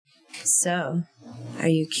So, are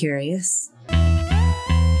you curious?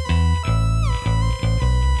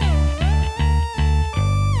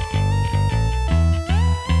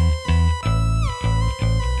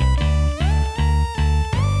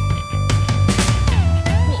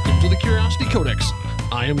 Curiosity Codex.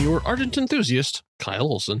 I am your ardent enthusiast, Kyle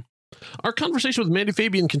Olson. Our conversation with Mandy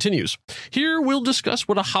Fabian continues. Here we'll discuss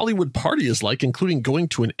what a Hollywood party is like, including going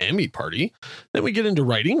to an Emmy party. Then we get into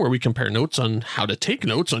writing, where we compare notes on how to take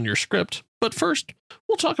notes on your script. But first,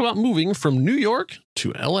 we'll talk about moving from New York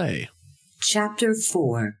to LA. Chapter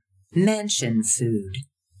 4, Mansion Food.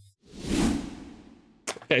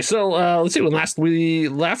 Okay, so let's see. When last we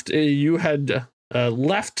left, you had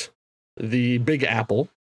left the Big Apple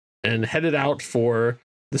and headed out for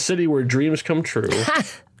the city where dreams come true.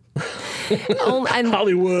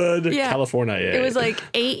 Hollywood, yeah, California. It was like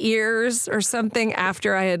 8 years or something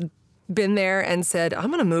after I had been there and said, I'm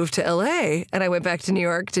going to move to LA. And I went back to New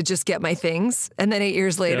York to just get my things. And then 8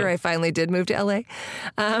 years later, I finally did move to LA.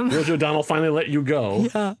 Rosie O'Donnell finally let you go.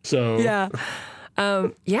 Yeah. So, yeah.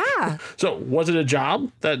 Yeah. So was it a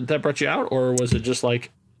job that brought you out, or was it just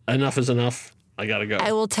like, enough is enough, I got to go?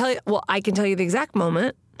 I will tell you, well, I can tell you the exact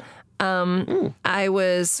moment. I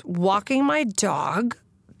was walking my dog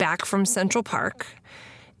back from Central Park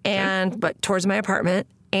but towards my apartment,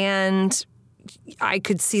 and I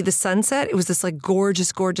could see the sunset. It was this like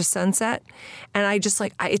gorgeous, gorgeous sunset. And I just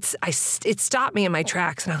like, it stopped me in my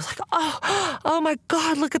tracks, and I was like, oh my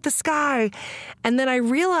God, look at the sky. And then I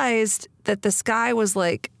realized that the sky was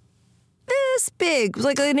like this big, it was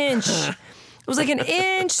like an inch. It was like an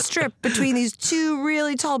inch strip between these two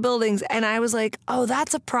really tall buildings. And I was like, oh,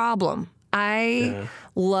 that's a problem. I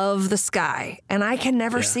love the sky, and I can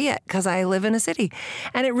never see it because I live in a city.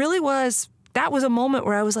 And it really was, that was a moment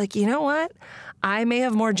where I was like, you know what? I may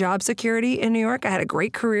have more job security in New York. I had a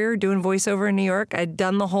great career doing voiceover in New York. I'd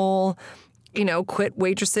done the whole, quit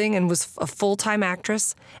waitressing and was a full-time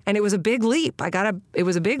actress. And it was a big leap. It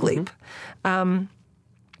was a big leap. I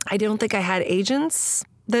don't think I had agents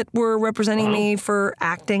that were representing me for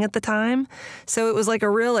acting at the time. So it was like a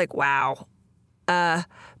real wow.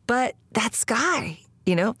 But that sky,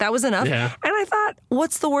 that was enough. Yeah. And I thought,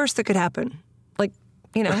 what's the worst that could happen?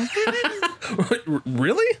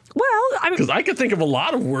 Really? Well, because I could think of a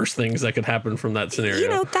lot of worse things that could happen from that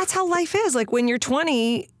scenario. That's how life is. Like when you're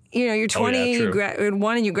 20, you're 20, you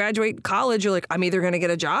graduate college, you're like, I'm either going to get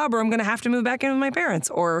a job or I'm going to have to move back in with my parents,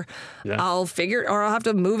 or I'll have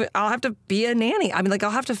to move it. I'll have to be a nanny. I mean,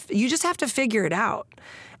 you just have to figure it out.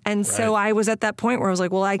 And so I was at that point where I was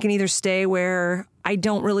like, well, I can either stay where I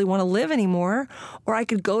don't really want to live anymore, or I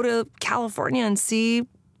could go to California and see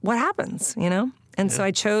what happens, And so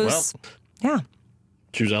I chose,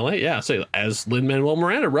 choose LA. Yeah. So as Lin-Manuel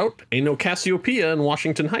Miranda wrote, ain't no Cassiopeia in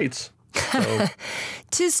Washington Heights. So.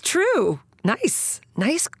 'Tis true. Nice.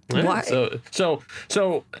 Yeah, so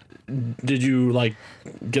did you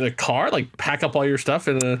get a car, pack up all your stuff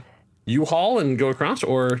in a U-Haul and go across,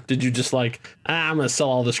 or did you just I'm going to sell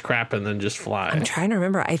all this crap and then just fly? I'm trying to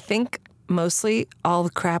remember. I think mostly all the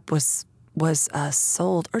crap was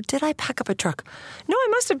sold. Or did I pack up a truck? No, I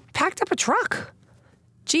must have packed up a truck.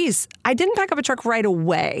 Geez, I didn't pack up a truck right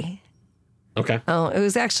away. Okay. Oh, it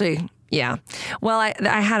was actually, yeah. Well, I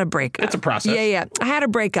had a breakup. It's a process. Yeah. I had a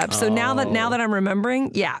breakup. So now that I'm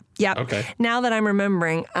remembering, yeah. Okay. Now that I'm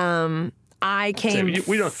remembering, I came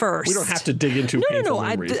first. We don't have to dig into painful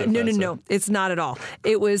memories. No. It's not at all.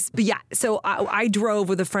 It was, but yeah. So I drove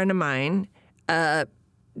with a friend of mine,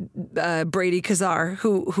 Brady Kazar,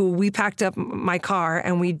 who we packed up my car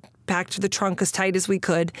and we packed the trunk as tight as we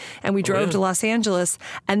could, and we drove to Los Angeles.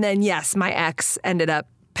 And then, yes, my ex ended up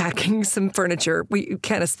packing some furniture. We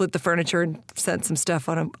kind of split the furniture and sent some stuff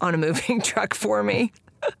on a moving truck for me.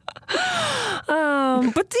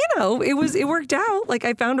 But it worked out.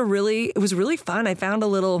 I found it was really fun. I found a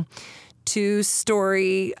little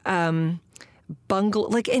 2-story bungalow.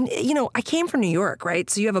 I came from New York, right?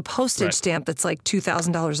 So you have a postage stamp that's like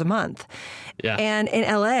 $2,000 a month. Yeah. And in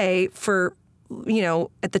LA for,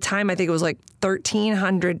 at the time, I think it was like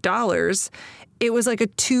 $1,300. It was like a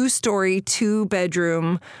 2-story,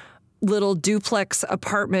 2-bedroom little duplex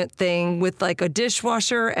apartment thing with like a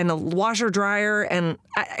dishwasher and a washer dryer, and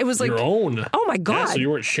it was like your own. Oh my God! Yeah, so you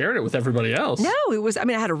weren't sharing it with everybody else. No, it was. I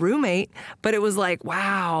mean, I had a roommate, but it was like,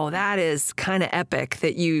 wow, that is kind of epic.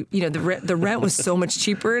 That the rent was so much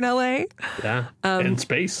cheaper in LA. Yeah, and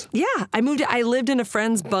space. Yeah, I lived in a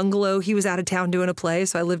friend's bungalow. He was out of town doing a play,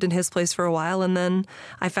 so I lived in his place for a while, and then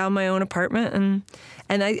I found my own apartment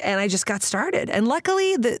and I just got started. And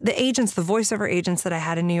luckily, the voiceover agents that I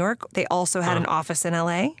had in New York, they also had an office in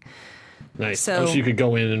LA. Nice. So, So you could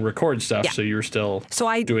go in and record stuff. Yeah. So you were still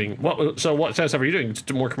doing what? So what kind of stuff are you doing?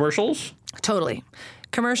 More commercials? Totally.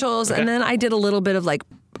 Commercials. Okay. And then I did a little bit of like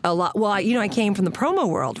a lot. Well, I came from the promo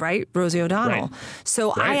world, right? Rosie O'Donnell. Right.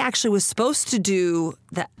 So I actually was supposed to do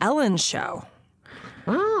the Ellen show.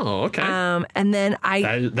 Oh, okay. And then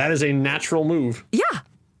that is a natural move. Yeah.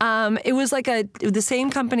 It was like the same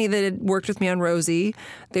company that had worked with me on Rosie.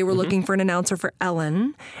 They were looking for an announcer for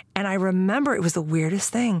Ellen. And I remember it was the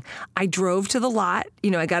weirdest thing. I drove to the lot.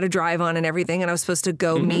 I got a drive on and everything. And I was supposed to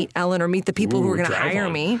go meet Ellen or meet the people who were going to hire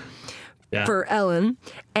me for Ellen.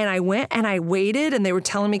 And I went and I waited and they were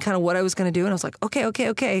telling me kind of what I was going to do. And I was like,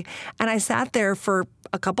 okay. And I sat there for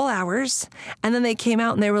a couple hours. And then they came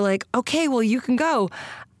out and they were like, okay, well, you can go.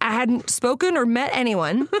 I hadn't spoken or met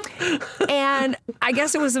anyone. And I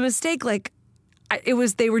guess it was a mistake. Like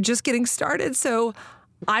they were just getting started. So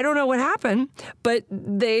I don't know what happened, but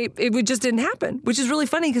it just didn't happen, which is really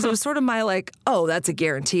funny because it was sort of my like, oh, that's a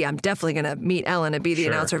guarantee. I'm definitely going to meet Ellen and be the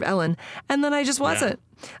announcer of Ellen. And then I just wasn't.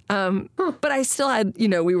 But I still had,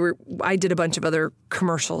 I did a bunch of other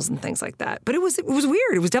commercials and things like that. But it was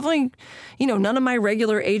weird. It was definitely, none of my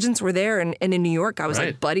regular agents were there. And in New York, I was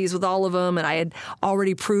like buddies with all of them. And I had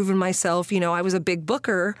already proven myself. I was a big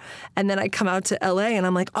booker. And then I come out to LA and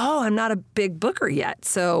I'm like, oh, I'm not a big booker yet.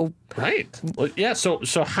 So. Right. Well, yeah. So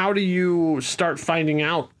how do you start finding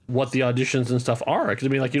out what the auditions and stuff are? Because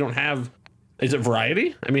you don't have, is it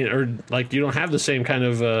variety? Or like you don't have the same kind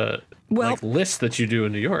of list that you do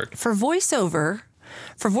in New York. For voiceover,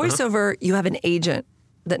 you have an agent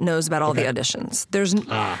that knows about all the auditions. There's there's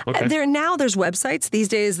websites. These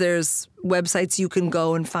days there's websites you can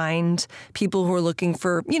go and find people who are looking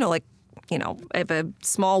for, if a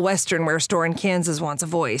small Western wear store in Kansas wants a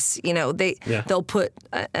voice, they'll put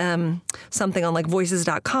something on like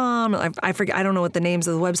voices.com. I forget, I don't know what the names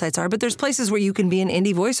of the websites are, but there's places where you can be an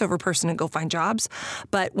indie voiceover person and go find jobs.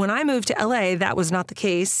 But when I moved to LA, that was not the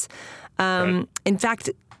case. In fact,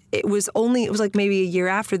 it was like maybe a year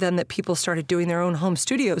after then that people started doing their own home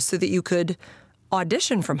studios so that you could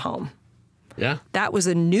audition from home. Yeah. That was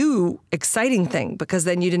a new, exciting thing because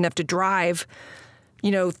then you didn't have to drive,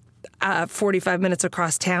 45 minutes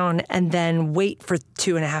across town and then wait for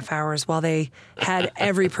 2.5 hours while they had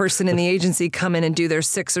every person in the agency come in and do their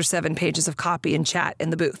 6 or 7 pages of copy and chat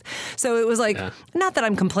in the booth. So it was like, not that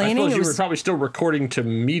I'm complaining. I suppose you were probably still recording to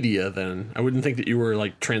media then. I wouldn't think that you were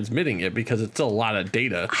like transmitting it because it's still a lot of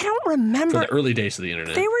data. I don't remember. For the early days of the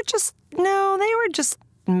internet. They were just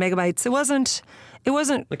megabytes. It wasn't,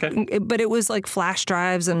 but it was like flash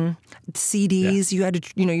drives and CDs. You had to,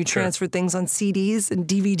 you transferred things on CDs and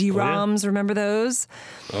DVD ROMs. Remember those?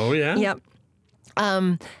 Oh, yeah. Yep.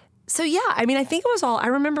 So, yeah, I think it was all, I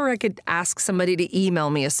remember I could ask somebody to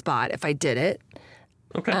email me a spot if I did it.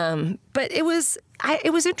 Okay. But it was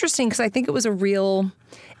interesting because I think it was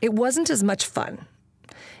it wasn't as much fun.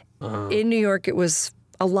 In New York, it was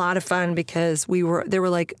a lot of fun because there were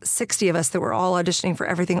like 60 of us that were all auditioning for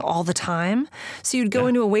everything all the time. So you'd go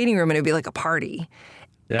into a waiting room and it would be like a party.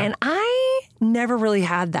 Yeah. And I never really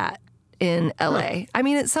had that in LA.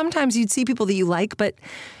 Sometimes you'd see people that you like, but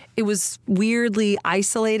it was weirdly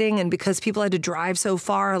isolating. And because people had to drive so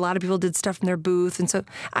far, a lot of people did stuff from their booth. And so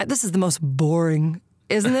this is the most boring.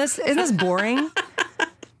 Isn't this boring?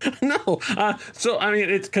 No.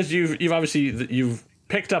 It's because you've obviously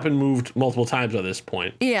picked up and moved multiple times at this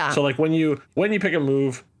point. Yeah. So like when you pick a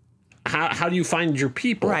move, how do you find your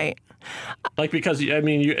people? Right. Like because by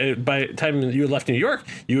the time you left New York,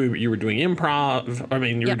 you were doing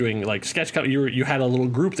improv. You were doing like sketch comedy. You had a little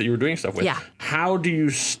group that you were doing stuff with. Yeah. How do you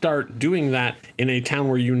start doing that in a town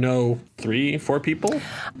where 3-4 people?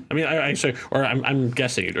 I'm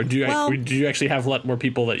guessing. Or do you actually have a lot more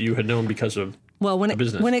people that you had known because of? Well, when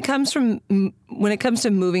it comes to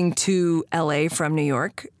moving to LA from New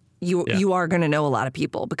York, you are going to know a lot of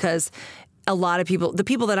people because a lot of people, the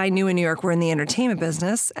people that I knew in New York were in the entertainment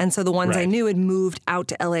business, and so the ones I knew had moved out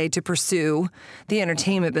to LA to pursue the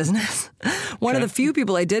entertainment business. One of the few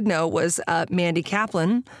people I did know was Mandy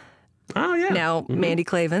Kaplan. Oh yeah, now Mandy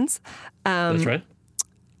Clavens. That's right.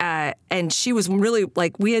 And she was really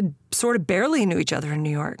like we had sort of barely knew each other in New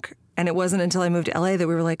York. And it wasn't until I moved to LA that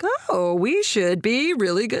we were like, oh, we should be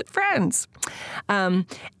really good friends. So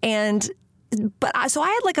I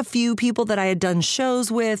had like a few people that I had done shows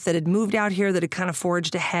with that had moved out here that had kind of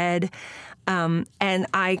forged ahead. And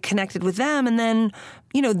I connected with them. And then,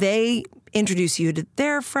 they introduce you to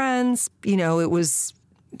their friends. It was,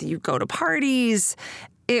 you go to parties.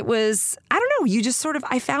 It was, I don't know, you just sort of,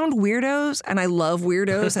 I found weirdos and I love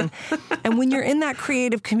weirdos. And when you're in that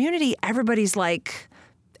creative community, everybody's like,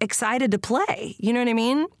 excited to play. You know what I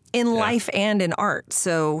mean? in life and in art.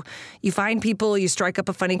 So you find people, you strike up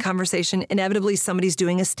a funny conversation. Inevitably, somebody's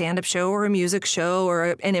doing a stand-up show or a music show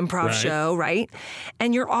or an improv show, right?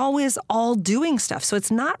 And you're always all doing stuff. So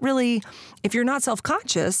it's not really, if you're not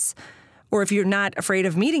self-conscious or if you're not afraid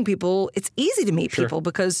of meeting people, it's easy to meet people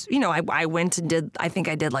because, you know, I went and did, I think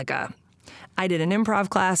I did like I did an improv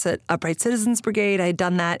class at Upright Citizens Brigade. I had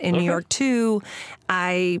done that in New York, too.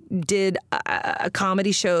 I did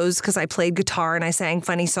comedy shows because I played guitar and I sang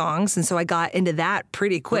funny songs. And so I got into that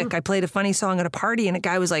pretty quick. I played a funny song at a party and a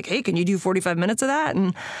guy was like, hey, can you do 45 minutes of that?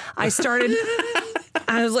 And I started...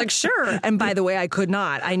 I was like, sure. And by the way, I could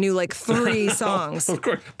not. I knew like 3 songs. Of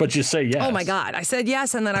course. But you say yes. Oh, my God. I said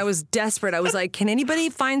yes. And then I was desperate. I was like, can anybody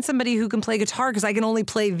find somebody who can play guitar? Because I can only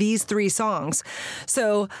play these 3 songs.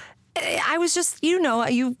 So... I was just, you know,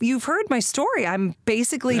 you've heard my story. I'm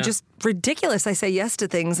basically just ridiculous. I say yes to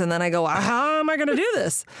things and then I go, how am I going to do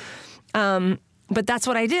this? But that's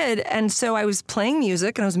what I did. And so I was playing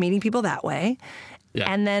music and I was meeting people that way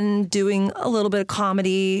and then doing a little bit of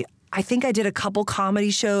comedy. I think I did a couple comedy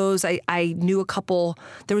shows. I knew a couple.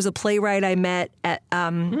 There was a playwright I met at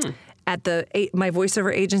my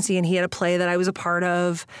voiceover agency, and he had a play that I was a part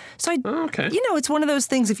of. So, you know, it's one of those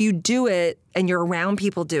things, if you do it and you're around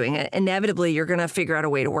people doing it, inevitably you're going to figure out a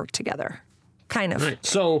way to work together. Kind of. Right.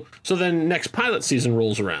 So then next pilot season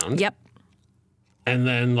rolls around. Yep. And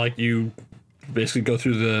then, like, you basically go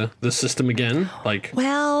through the system again? Like,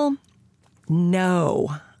 well,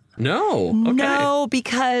 no. No? Okay. No,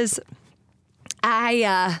 because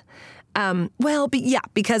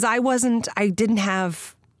because I didn't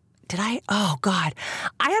have... Did I? Oh, God.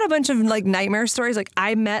 I had a bunch of like nightmare stories. Like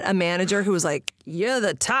I met a manager who was like, you're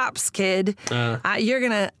the tops, kid. I'm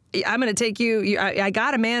going to take you. I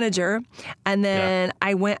got a manager. And then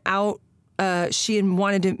I went out. She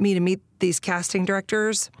wanted me to meet these casting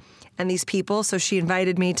directors and these people. So she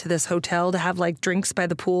invited me to this hotel to have like drinks by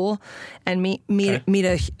the pool and meet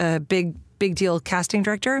a big deal casting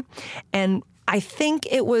director. And I think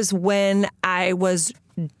it was when I was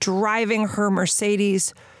driving her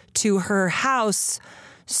Mercedes to her house,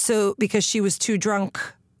 so because she was too drunk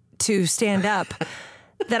to stand up,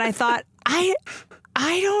 that I thought, I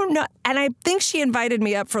don't know. And I think she invited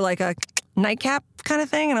me up for like a nightcap kind of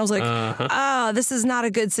thing. And I was like, oh, this is not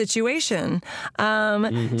a good situation.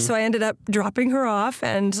 So I ended up dropping her off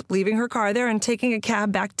and leaving her car there and taking a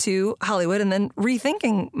cab back to Hollywood and then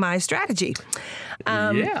rethinking my strategy.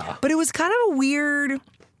 But it was kind of a weird...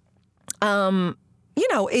 you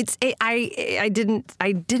know, I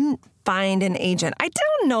didn't find an agent. I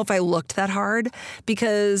don't know if I looked that hard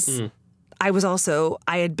because I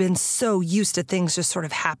had been so used to things just sort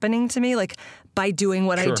of happening to me, like by doing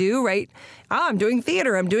what I do, right? Oh, I'm doing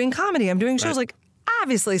theater, I'm doing comedy, I'm doing shows. Like,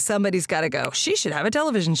 obviously somebody's got to go. She should have a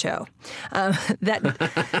television show. That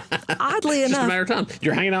oddly enough, just a matter of time.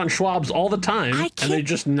 You're hanging out in Schwab's all the time, and they're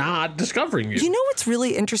just not discovering you. You know what's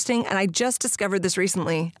really interesting, and I just discovered this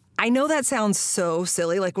recently. I know that sounds so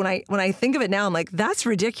silly. Like when I think of it now, I'm like, that's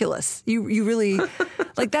ridiculous. You really,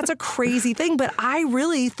 like, that's a crazy thing. But I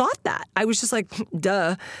really thought that. I was just like,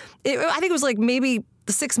 duh. I think it was like maybe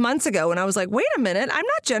 6 months ago, and I was like, wait a minute, I'm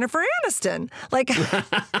not Jennifer Aniston. Like,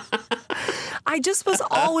 I just was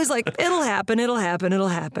always like, it'll happen,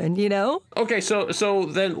 you know? Okay, so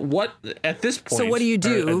then what, at this point... So what do you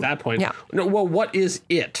do? At that point, no, well, what is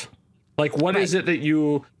it? Like, what is it that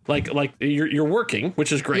you... Like you're working,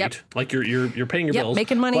 which is great. Yep. Like you're paying your bills,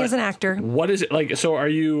 making money as an actor. What is it like? So are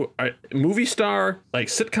you a movie star, like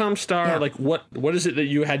sitcom star? Yeah. Like what is it that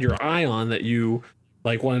you had your eye on that you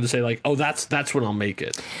like wanted to say like, oh, that's when I'll make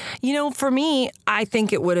it? You know, for me, I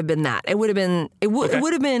think it would have been that. It would have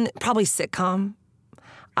been probably sitcom.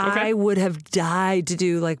 I would have died to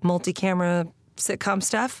do like multi-camera sitcom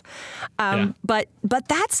stuff. But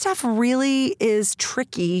that stuff really is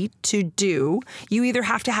tricky to do. You either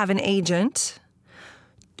have to have an agent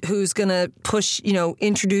who's going to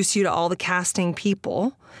introduce you to all the casting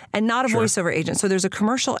people and not a voiceover agent. So there's a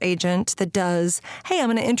commercial agent that does, hey, I'm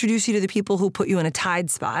going to introduce you to the people who put you in a Tide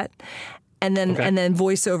spot. And then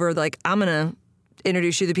voiceover, like, I'm going to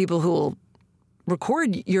introduce you to the people who will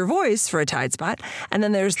record your voice for a Tide spot, and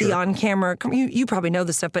then there's the on-camera. You probably know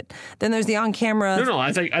this stuff, but then there's the on-camera. No.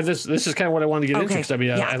 I think this is kind of what I wanted to get into. Because I mean,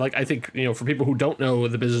 I think for people who don't know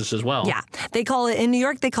the business as well. Yeah, they call it in New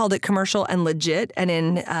York. They called it commercial and legit, and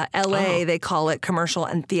in L.A. they call it commercial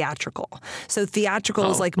and theatrical. So theatrical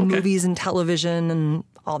is like movies and television and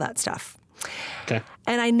all that stuff. Okay.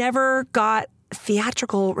 And I never got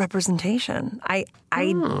theatrical representation. I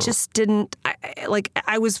just didn't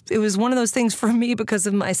it was one of those things for me because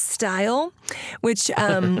of my style, which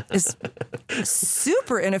is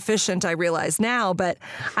super inefficient, I realize now, but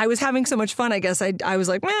I was having so much fun. I guess I was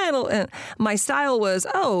like, man, my style was,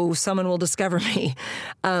 someone will discover me.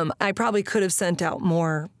 I probably could have sent out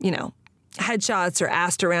more, headshots or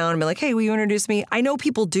asked around and be like, hey, will you introduce me? I know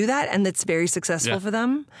people do that and that's very successful for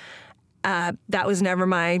them. That was never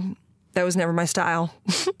my style.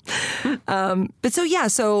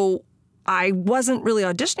 So I wasn't really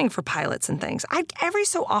auditioning for pilots and things. Every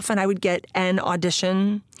so often I would get an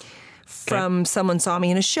audition from someone saw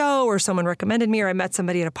me in a show or someone recommended me or I met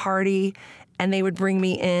somebody at a party and they would bring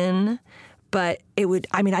me in. But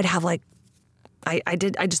I'd have I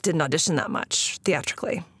just didn't audition that much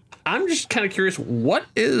theatrically. I'm just kind of curious, what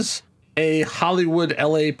is a Hollywood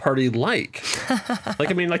LA party like?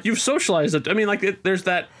 You've socialized it. There's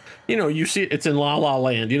that, you see it's in La La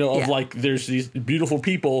Land, there's these beautiful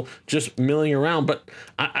people just milling around. But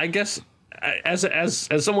I guess as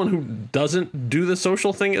someone who doesn't do the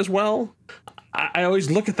social thing as well, I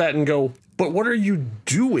always look at that and go, but what are you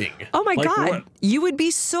doing? Oh my God, what? You would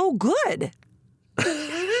be so good.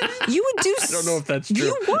 You would do. I don't know if that's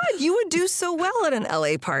true. You would do so well at an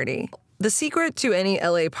LA party. The secret to any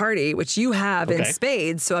LA party, which you have in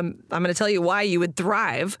spades, so I'm going to tell you why you would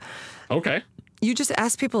thrive. Okay. You just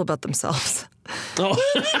ask people about themselves. Oh.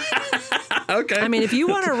 Okay. If you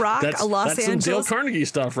want to rock a Los Angeles... That's some Dale Carnegie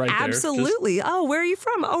stuff right there. Absolutely. Where are you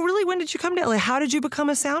from? Oh, really? When did you come to LA? How did you become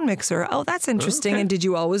a sound mixer? Oh, that's interesting. Okay. And did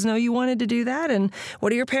you always know you wanted to do that? And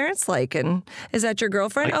what are your parents like? And is that your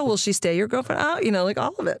girlfriend? Will she stay your girlfriend? Oh,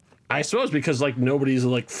 all of it. I suppose because nobody's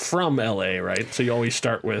from LA, right? So you always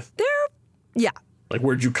start with... Yeah.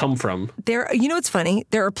 Where'd you come from? It's funny.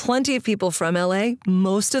 There are plenty of people from LA.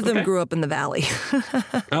 Most of them grew up in the Valley.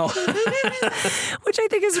 Which I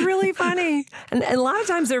think is really funny. And a lot of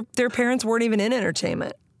times their parents weren't even in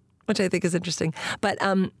entertainment, which I think is interesting. But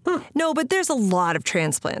no, but there's a lot of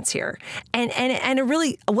transplants here. And it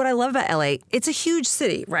really, what I love about LA, it's a huge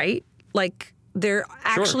city, right? There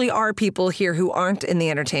actually are people here who aren't in the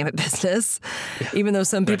entertainment business, even though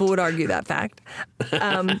some people would argue that fact.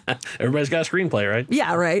 Everybody's got a screenplay, right?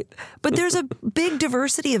 Yeah, right. But there's a big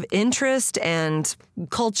diversity of interest and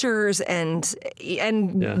cultures and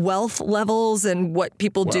wealth levels and what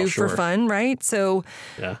people do for fun, right? So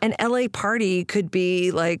an LA party could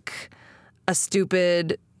be like a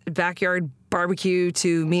stupid backyard barbecue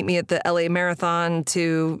to meet me at the LA Marathon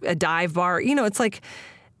to a dive bar. It's like...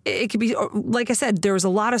 It could be, like I said, there was a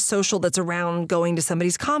lot of social that's around going to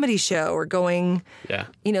somebody's comedy show or going,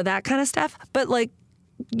 that kind of stuff. But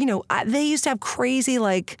they used to have crazy,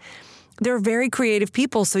 they're very creative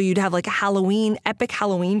people. So you'd have epic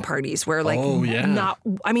Halloween parties where I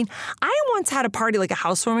once had a party, a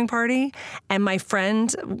housewarming party. And my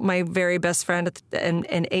friend, my very best friend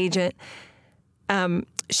and agent, my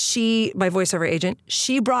voiceover agent,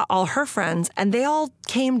 she brought all her friends and they all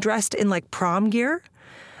came dressed in prom gear.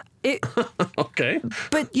 Okay.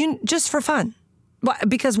 But just for fun.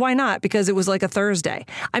 Because why not? Because it was a Thursday.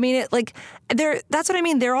 That's what I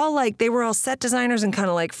mean. They're all they were all set designers and kind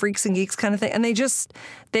of freaks and geeks kind of thing. And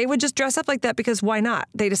they would just dress up like that because why not?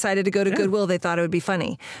 They decided to go to Goodwill. They thought it would be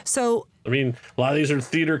funny. So, a lot of these are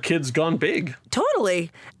theater kids gone big.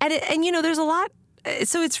 Totally. And there's a lot.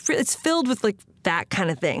 So it's filled with that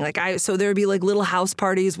kind of thing. So there would be little house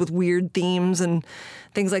parties with weird themes and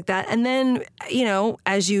things like that. And then,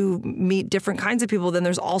 as you meet different kinds of people, then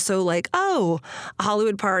there's also a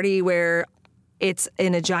Hollywood party where it's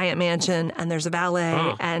in a giant mansion and there's a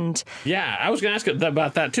valet and... Yeah, I was going to ask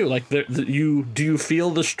about that too. Do you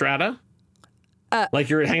feel the strata?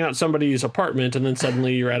 You're hanging out at somebody's apartment and then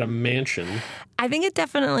suddenly you're at a mansion. I think it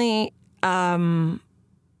definitely...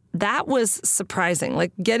 that was surprising.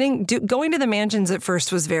 Going to the mansions at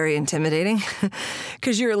first was very intimidating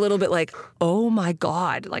because you're a little bit oh my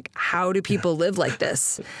God, how do people live like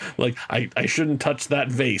this? I shouldn't touch that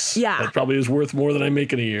vase. Yeah. That probably is worth more than I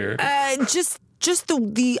make in a year. Just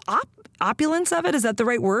the opulence of it. Is that the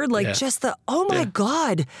right word? Just the, oh my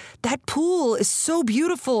God, that pool is so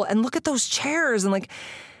beautiful. And look at those chairs and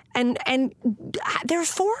And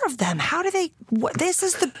there's 4 of them. How do they? Why do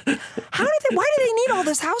they need all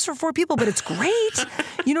this house for 4 people? But it's great.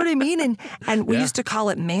 You know what I mean? And we used to call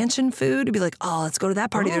it mansion food. To be let's go to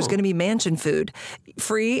that party. There's going to be mansion food,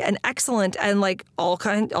 free and excellent, and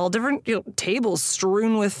all different tables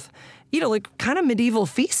strewn with, kind of medieval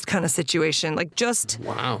feast kind of situation.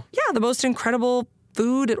 Wow. Yeah, the most incredible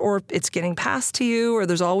food, or it's getting passed to you, or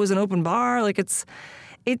there's always an open bar.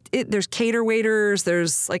 There's cater waiters.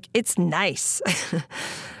 There's it's nice.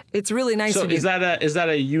 It's really nice So to be is that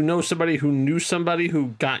a you know somebody who knew somebody who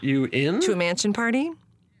got you in? to a mansion party.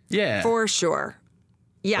 Yeah. For sure.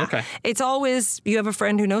 Yeah. Okay. It's always you have a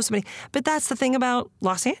friend who knows somebody. But that's the thing about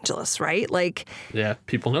Los Angeles, right? Like, yeah,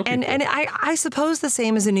 people know people. and I suppose the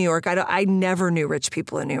same as in New York. I never knew rich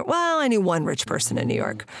people in New York. Well, I knew one rich person in New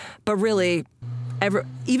York. But really,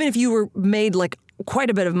 even if you were made like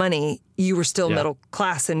quite a bit of money, you were still middle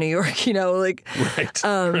class in New York, like Right.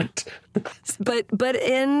 Right. but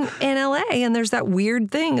in LA, and there's that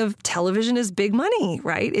weird thing of television is big money,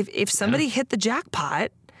 right? If somebody hit the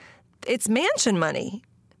jackpot, it's mansion money.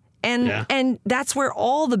 And that's where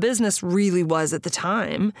all the business really was at the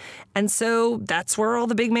time. And so that's where all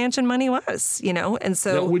the big mansion money was, And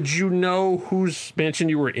so Now, would you know whose mansion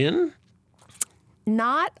you were in?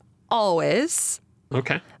 not always,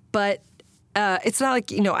 Okay. but it's not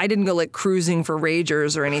like, I didn't go like cruising for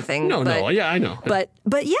Ragers or anything. No, yeah, I know. But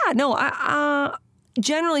yeah, no,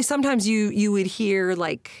 generally sometimes you would hear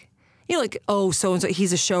like, oh, so-and-so,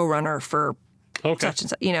 he's a showrunner for such and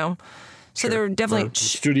such, So there were definitely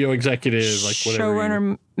studio executive, like whatever.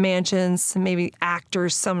 Showrunner mansions, maybe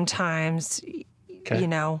actors sometimes,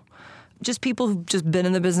 just people who've just been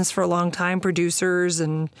in the business for a long time, producers,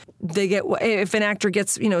 and they get, if an actor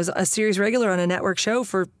gets, a series regular on a network show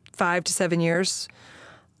for 5 to 7 years,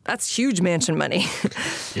 that's huge mansion money.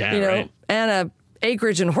 Yeah, right. And a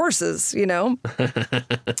acreage and horses,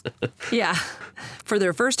 Yeah, for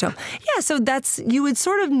their first home. Yeah, so you would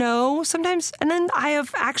sort of know sometimes. And then I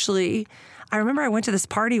remember I went to this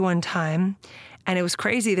party one time, and it was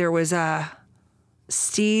crazy. There was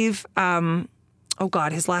Steve, oh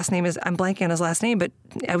God, his last name I'm blanking on his last name, but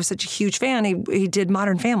I was such a huge fan. He did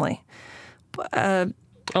Modern Family.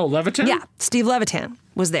 Levitan? Yeah, Steve Levitan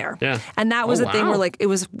was there. Yeah. And that was a thing where it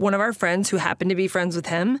was one of our friends who happened to be friends with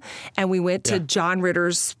him, and we went to John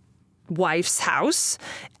Ritter's wife's house,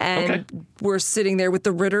 and we're sitting there with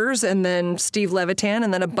the Ritters and then Steve Levitan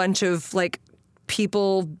and then a bunch of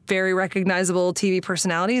people, very recognizable TV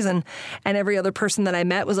personalities, and every other person that I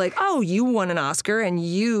met was like, oh, you won an Oscar and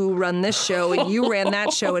you run this show and you ran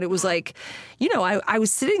that show. And it was like, I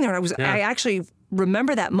was sitting there and I actually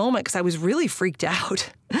remember that moment because I was really freaked out.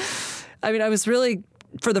 I mean, I was really,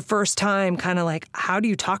 for the first time, kind of like, how do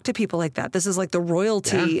you talk to people like that? This is like the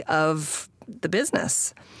royalty of the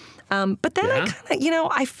business. But then I kind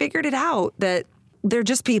of, I figured it out that they're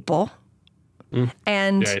just people.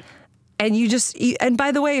 And and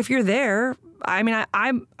by the way, if you're there, I mean,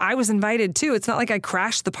 I was invited too. It's not like I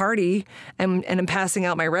crashed the party and am passing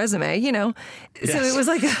out my resume, So it was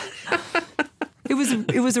like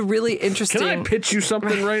it was a really interesting. Can I pitch you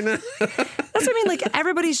something right now? That's what I mean. Like,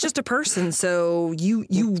 everybody's just a person, so you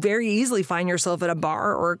very easily find yourself at a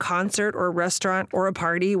bar or a concert or a restaurant or a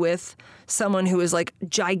party with someone who is like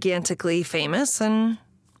gigantically famous, and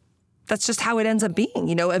that's just how it ends up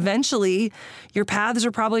being. Eventually your paths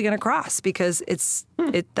are probably going to cross because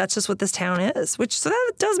that's just what this town is, so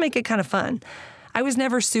that does make it kind of fun. I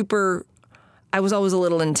was always a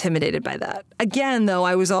little intimidated by that. Again, though,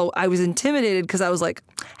 I was intimidated because I was like,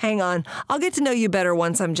 hang on, I'll get to know you better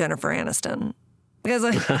once I'm Jennifer Aniston. Because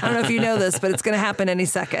I don't know if you know this, but it's going to happen any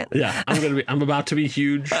second. Yeah, I'm about to be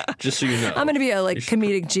huge, just so you know. I'm going to be a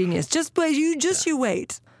comedic genius. Just wait, you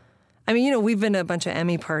wait. I mean, we've been to a bunch of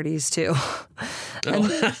Emmy parties too. And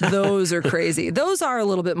those are crazy. Those are a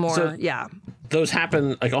little bit more, Those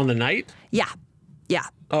happen on the night? Yeah. Yeah.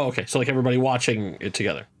 Oh, okay. So everybody watching it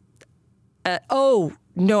together.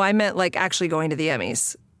 No, I meant actually going to the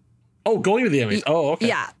Emmys. Oh, going to the Emmys. Oh, okay.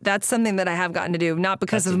 Yeah, that's something that I have gotten to do, not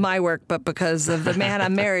because of my work, but because of the man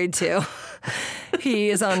I'm married to. He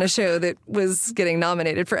is on a show that was getting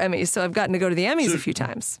nominated for Emmys, so I've gotten to go to the Emmys a few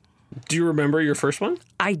times. Do you remember your first one?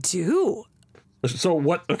 I do. So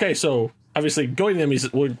what? Okay, so obviously going to the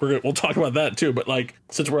Emmys, we'll talk about that too. But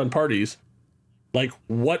since we're on parties,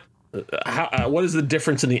 what is the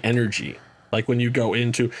difference in the energy? When you go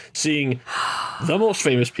into seeing the most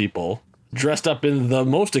famous people dressed up in the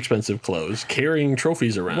most expensive clothes, carrying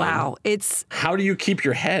trophies around. Wow. How do you keep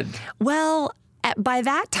your head? Well, by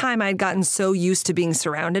that time, I'd gotten so used to being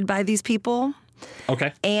surrounded by these people.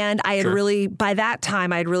 Okay. And I had by that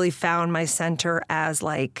time, I'd really found my center as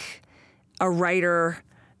a writer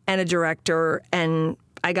and a director. And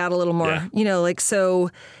I got a little more, so.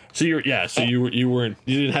 So you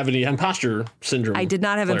didn't have any imposter syndrome. I did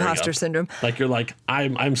not have imposter syndrome.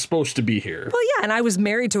 I'm supposed to be here. Well, yeah, and I was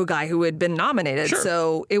married to a guy who had been nominated,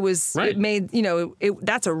 so it was it made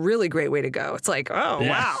that's a really great way to go. It's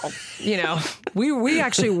wow, we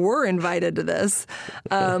actually were invited to this,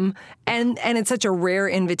 and it's such a rare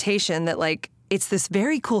invitation that it's this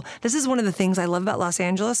very cool, this is one of the things I love about Los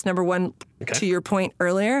Angeles. Number one, to your point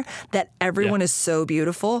earlier, that everyone is so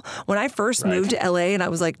beautiful. When I first moved to LA and I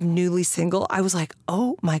was like newly single, I was like,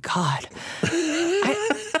 oh my God.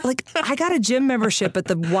 I got a gym membership at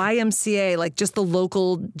the YMCA, like just the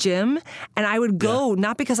local gym. And I would go,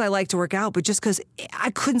 not because I like to work out, but just because I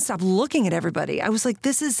couldn't stop looking at everybody. I was like,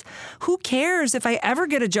 who cares if I ever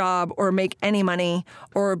get a job or make any money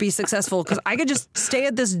or be successful? Because I could just stay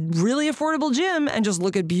at this really affordable gym and just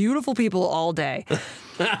look at beautiful people all day.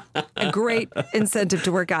 A great incentive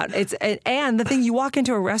to work out. And the thing, you walk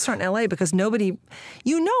into a restaurant in LA because nobody,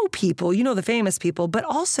 people, the famous people, but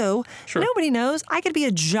also nobody knows. I could be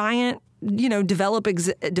a giant,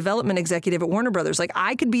 development executive at Warner Brothers. Like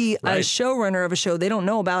I could be a showrunner of a show they don't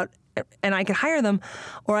know about, and I could hire them,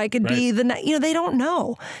 or I could be they don't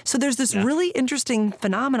know. So there's this really interesting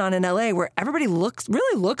phenomenon in LA where everybody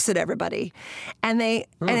really looks at everybody, and they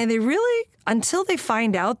really, until they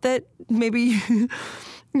find out that maybe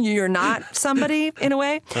you're not somebody in a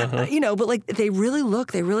way, but like they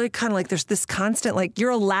really kind of like, there's this constant, like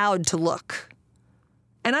you're allowed to look.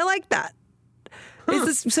 And I like that.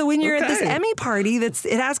 So when you're at this Emmy party, it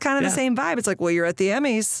has kind of the same vibe. It's like, well, you're at the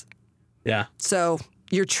Emmys. Yeah. So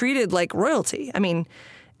you're treated like royalty. I mean,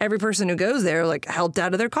 every person who goes there, like helped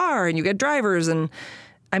out of their car, and you get drivers, and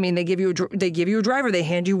I mean, they give you a driver. They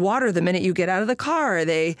hand you water the minute you get out of the car.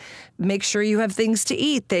 They make sure you have things to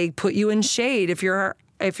eat. They put you in shade if you're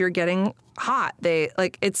getting hot. They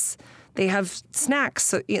have snacks.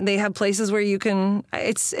 So they have places where you can.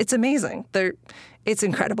 It's amazing. It's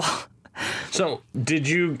incredible. So did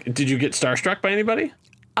you get starstruck by anybody?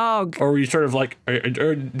 Oh, or were you sort of like, or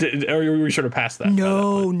were you sort of past that?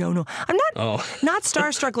 No. I'm not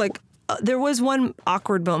starstruck. Like there was one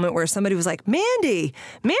awkward moment where somebody was like, Mandy,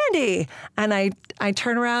 and I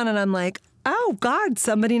turn around and I'm like, oh God,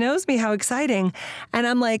 somebody knows me. How exciting. And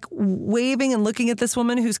I'm like waving and looking at this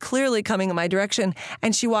woman who's clearly coming in my direction,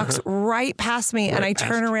 and she walks right past me, and I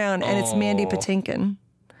turn around and it's Mandy Patinkin.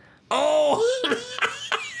 Oh.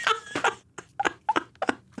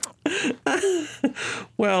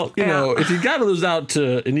 Well, if you got to lose out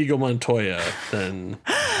to Inigo Montoya, then...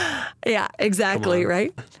 Yeah, exactly,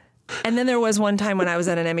 right? And then there was one time when I was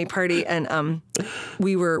at an Emmy party, and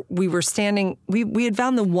we were standing... We had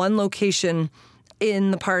found the one location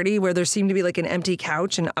in the party where there seemed to be like an empty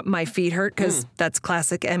couch, and my feet hurt because that's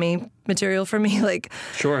classic Emmy material for me. Like,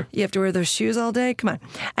 sure, you have to wear those shoes all day. Come on.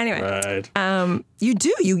 Anyway, you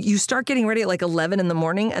do. You start getting ready at like 11 in the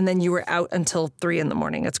morning, and then you were out until 3 in the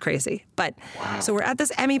morning. It's crazy. But so we're at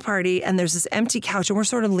this Emmy party, and there's this empty couch, and we're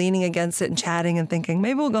sort of leaning against it and chatting and thinking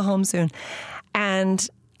maybe we'll go home soon. And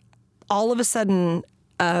all of a sudden,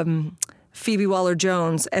 Phoebe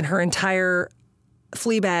Waller-Jones and her entire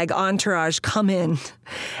Fleabag entourage come in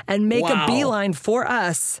and make a beeline for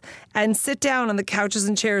us and sit down on the couches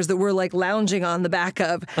and chairs that we're like lounging on the back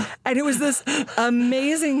of. And it was this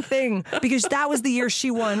amazing thing because that was the year she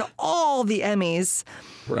won all the Emmys.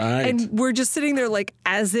 Right. And we're just sitting there like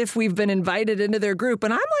as if we've been invited into their group.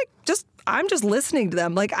 And I'm just listening to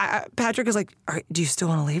them. Like Patrick is like, all right, do you still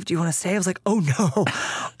want to leave? Do you want to stay? I was like, oh no.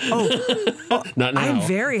 Not now. I'm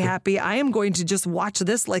very happy. I am going to just watch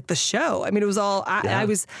this like the show. I mean, it was all, I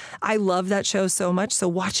love that show so much. So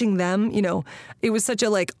watching them, it was such a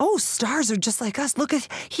like, oh, stars are just like us. Look at,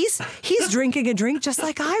 he's drinking a drink just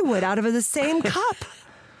like I would out of the same cup.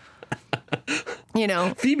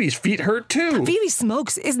 Phoebe's feet hurt too. Phoebe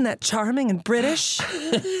smokes. Isn't that charming and British?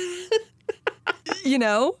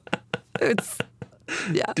 It's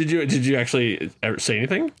Did you actually ever say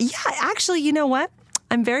anything? Yeah, actually, you know what?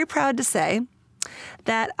 I'm very proud to say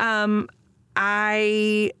that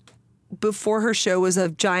before her show was a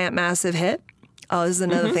giant, massive hit. Oh, this is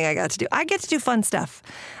another thing I got to do. I get to do fun stuff.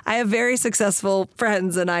 I have very successful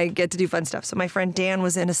friends, and I get to do fun stuff. So my friend Dan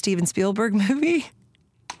was in a Steven Spielberg movie.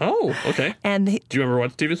 Oh, okay. And do you remember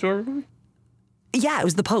what Steven Spielberg movie? Yeah, it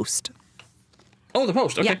was The Post. Oh, The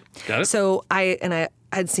Post. Okay, yeah. Got it. So I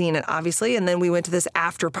had seen it, obviously, and then we went to this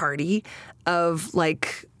after party of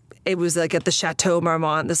like, it was like at the Chateau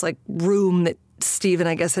Marmont, this like room that Steven,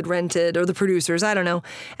 I guess, had rented, or the producers, I don't know.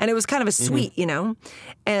 And it was kind of a suite, and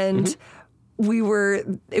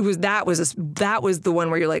that was the one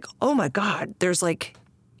where you're like, oh my God, there's like,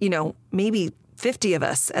 maybe 50 of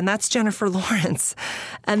us, and that's Jennifer Lawrence.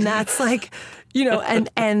 And that's like,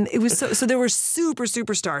 and it was so there were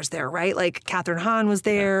super stars there, right? Like Kathryn Hahn was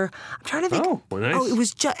there. I'm trying to think. Oh, well, nice. Oh, it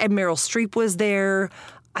was and Meryl Streep was there.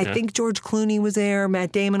 I think George Clooney was there.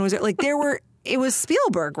 Matt Damon was there. Like it was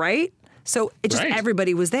Spielberg, right? So it just,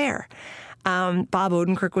 everybody was there. Bob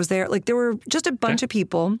Odenkirk was there. Like there were just a bunch of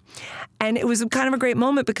people. And it was kind of a great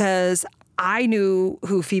moment because I knew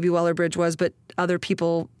who Phoebe Waller-Bridge was, but other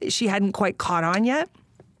people, she hadn't quite caught on yet.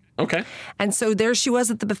 Okay. And so there she was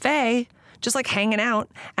at the buffet, just like hanging out.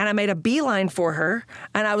 And I made a beeline for her.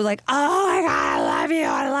 And I was like, oh my God, I love you.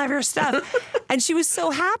 I love your stuff. And she was so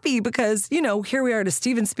happy because, you know, here we are at a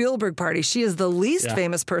Steven Spielberg party. She is the least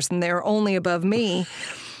famous person there, only above me.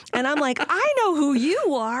 And I'm like, I know who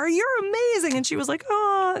you are. You're amazing. And she was like,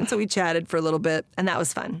 oh. And so we chatted for a little bit, and that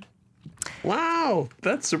was fun. Wow.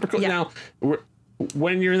 That's super cool. Yeah. Now,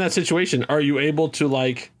 when you're in that situation, are you able to,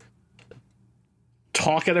 like,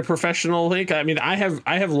 talk at a professional link? I mean, I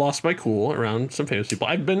have lost my cool around some famous people.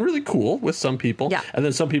 I've been really cool with some people. Yeah. And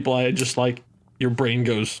then some people I just, like, your brain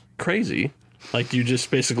goes crazy. Like, you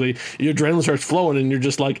just basically, your adrenaline starts flowing and you're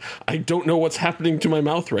just like, I don't know what's happening to my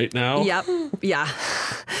mouth right now. Yep. Yeah.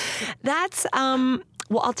 That's, well,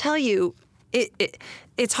 I'll tell you,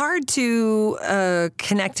 it's hard to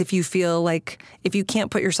connect if you feel like, if you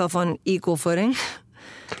can't put yourself on equal footing.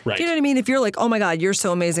 Right. Do you know what I mean? If you're like, oh my God, you're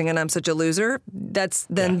so amazing and I'm such a loser,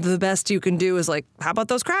 then the best you can do is like, how about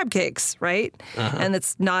those crab cakes, right? Uh-huh. And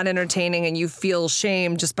it's not entertaining and you feel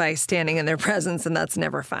shame just by standing in their presence, and that's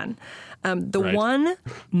never fun. One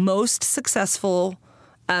most successful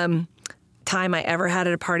time I ever had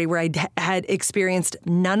at a party where I had experienced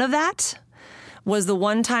none of that was the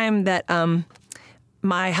one time that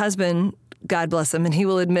my husband, God bless him, and he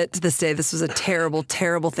will admit to this day this was a terrible,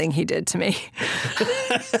 terrible thing he did to me.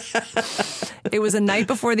 It was a night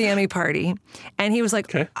before the Emmy party, and he was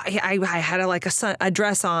like, I had a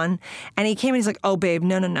dress on, and he came and he's like, oh, babe,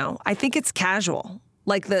 no. I think it's casual.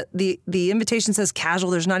 Like the invitation says casual.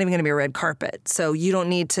 There's not even going to be a red carpet. So you don't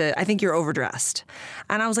need to, I think you're overdressed.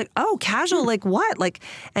 And I was like, oh, casual, like what? Like,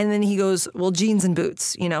 and then he goes, well, jeans and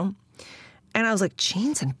boots, you know? And I was like,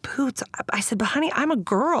 jeans and boots? I said, but honey, I'm a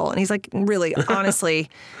girl. And he's like, really, honestly,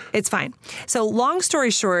 it's fine. So long story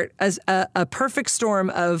short, as a perfect storm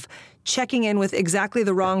of checking in with exactly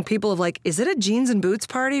the wrong people of like, is it a jeans and boots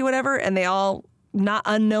party, whatever? And they all not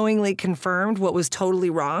unknowingly confirmed what was totally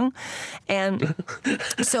wrong. And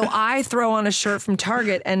so I throw on a shirt from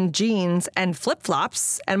Target and jeans and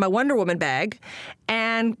flip-flops and my Wonder Woman bag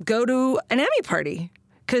and go to an Emmy party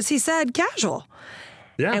because he said casual.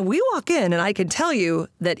 Yeah. And we walk in, and I can tell you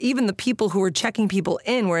that even the people who were checking people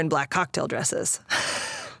in were in black cocktail dresses.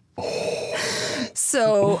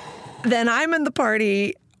 So then I'm in the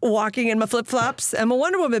party walking in my flip-flops and my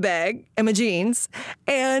Wonder Woman bag and my jeans,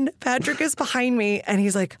 and Patrick is behind me, and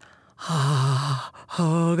he's like, oh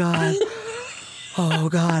God. Oh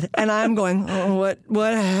God. And I'm going, oh,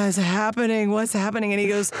 what is happening? What's happening? And he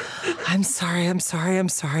goes, I'm sorry. I'm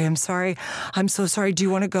so sorry. Do you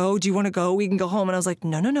want to go? We can go home. And I was like,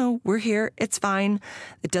 no, we're here. It's fine.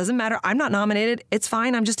 It doesn't matter. I'm not nominated. It's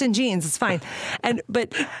fine. I'm just in jeans. It's fine.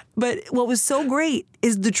 But what was so great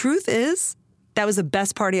is the truth is that was the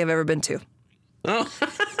best party I've ever been to. Oh,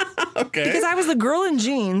 okay. Because I was the girl in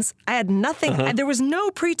jeans. I had nothing. Uh-huh. There was no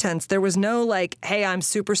pretense. There was no like, hey, I'm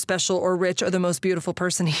super special or rich or the most beautiful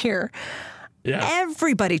person here. Yeah.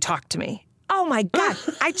 Everybody talked to me. Oh my God.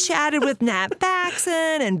 I chatted with Nat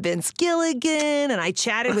Faxon and Vince Gilligan, and I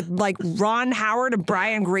chatted with like Ron Howard and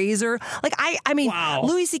Brian Grazer. Like I mean, wow.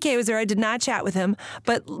 Louis C.K. was there. I did not chat with him,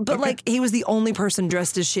 but like he was the only person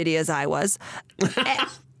dressed as shitty as I was.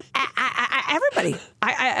 Everybody.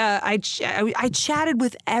 I chatted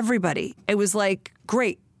with everybody. It was like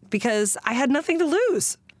great because I had nothing to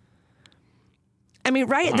lose. I mean,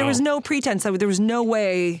 right? Wow. There was no pretense. There was no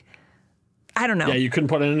way. I don't know. Yeah, you couldn't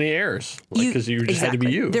put in any airs because you just had to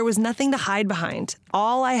be you. There was nothing to hide behind.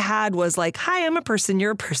 All I had was like, hi, I'm a person.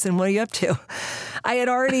 You're a person. What are you up to? I had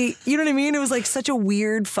already, you know what I mean? It was like such a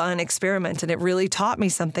weird, fun experiment. And it really taught me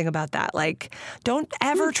something about that. Like, don't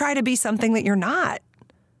ever try to be something that you're not.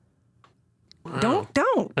 Wow.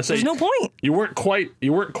 Don't. There's no point. You weren't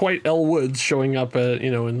quite Elle Woods showing up,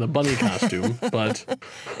 in the bunny costume, but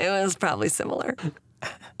it was probably similar.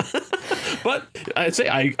 But I'd say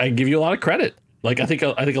I give you a lot of credit. Like I think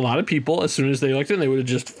a lot of people, as soon as they looked in, they would have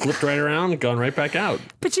just flipped right around and gone right back out.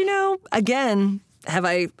 But again,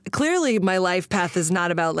 clearly my life path is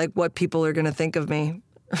not about like what people are going to think of me.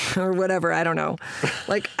 Or whatever, I don't know.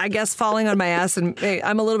 Like, I guess falling on my ass and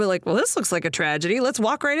I'm a little bit like, well, this looks like a tragedy. Let's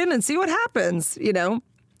walk right in and see what happens. I'm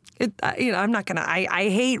not gonna. I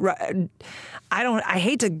hate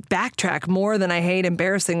to backtrack more than I hate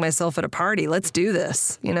embarrassing myself at a party. Let's do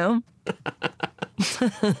this. Oh,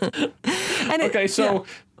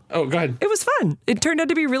 go ahead. It was fun. It turned out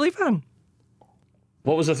to be really fun.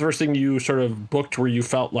 What was the first thing you sort of booked where you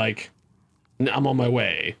felt like I'm on my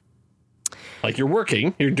way? Like you're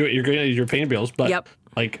working, you're paying bills, but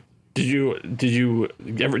like Did you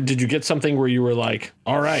get something where you were like,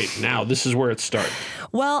 all right, now this is where it starts?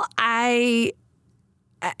 Well,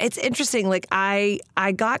 it's interesting. Like I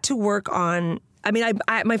got to work on,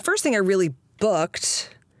 my first thing I really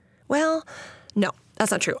booked, well, no,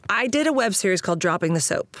 that's not true. I did a web series called Dropping the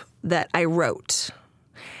Soap that I wrote.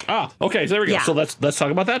 Ah, okay. So there we go. Yeah. So let's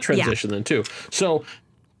talk about that transition then too. So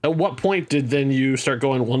at what point did then you start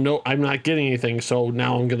going, well, no, I'm not getting anything. So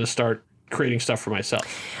now I'm going to start creating stuff for myself.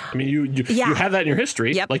 I mean, you have that in your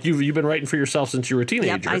history. Yep. Like you've been writing for yourself since you were a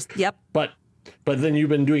teenager. Yep. But then you've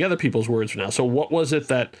been doing other people's words now. So what was it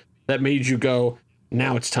that made you go,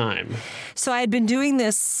 now it's time? So I had been doing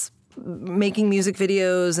this, making music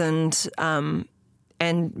videos, and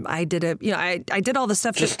I did I did all the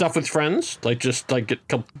stuff. Just stuff with friends, like get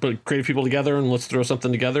creative people together and let's throw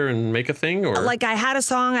something together and make a thing, or like I had a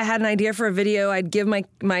song, I had an idea for a video. I'd give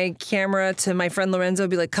my camera to my friend Lorenzo,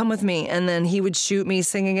 be like, "Come with me," and then he would shoot me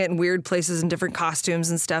singing it in weird places in different costumes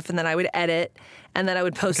and stuff, and then I would edit, and then I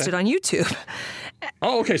would post it on YouTube.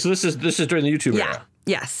 Oh, okay. So this is during the YouTube era.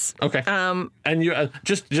 Yes. Okay. And you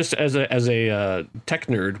just as a tech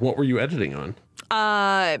nerd, what were you editing on?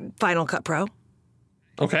 Final Cut Pro.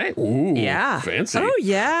 Okay. Ooh. Yeah. Fancy. Oh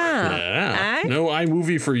yeah. No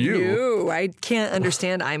iMovie for you. No, I can't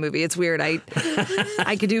understand iMovie. It's weird. I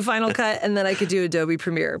could do Final Cut and then I could do Adobe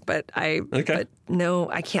Premiere, but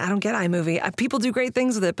no, I can't. I don't get iMovie. People do great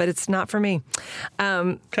things with it, but it's not for me.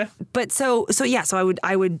 Okay. But so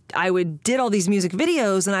I would did all these music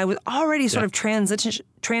videos, and I was already sort of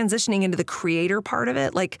transitioning into the creator part of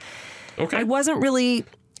it. Like, I wasn't really.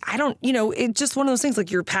 It's just one of those things, like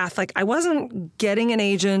your path. Like I wasn't getting an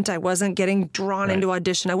agent. I wasn't getting drawn into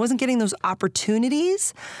audition. I wasn't getting those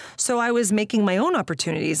opportunities. So I was making my own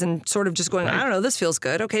opportunities and sort of just going, I don't know, this feels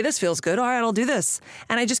good. Okay, this feels good. All right, I'll do this.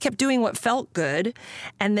 And I just kept doing what felt good.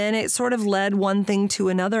 And then it sort of led one thing to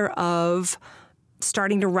another of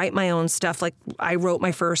starting to write my own stuff. Like I wrote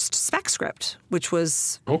my first spec script, which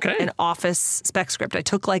was an office spec script. I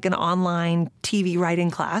took like an online TV writing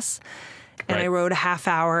class. And I wrote a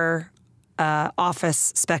half-hour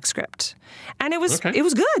office spec script, and it was good.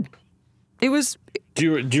 It was. Do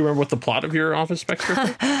you remember what the plot of your office spec script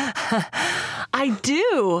was? I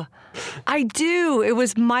do. It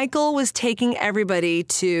was Michael was taking everybody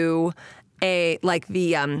to the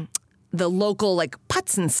local like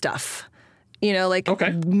putts and stuff.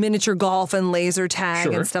 Miniature golf and laser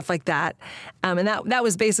tag and stuff like that. And that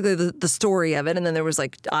was basically the story of it. And then there was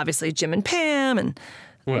like obviously Jim and Pam and.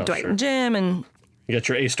 Dwight and Jim, and you got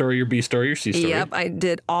your A story, your B story, your C story. Yep, I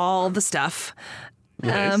did all the stuff.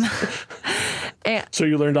 Nice. So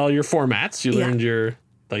you learned all your formats. You learned your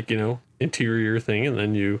interior thing, and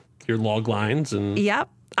then your log lines and. Yep.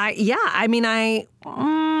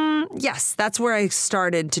 Yes, that's where I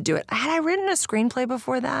started to do it. Had I written a screenplay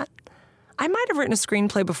before that? I might have written a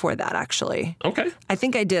screenplay before that, actually. Okay. I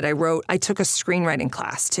think I did. I took a screenwriting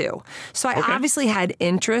class too, so I obviously had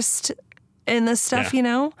interest in this stuff,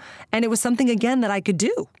 and it was something, again, that I could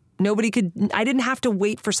do. I didn't have to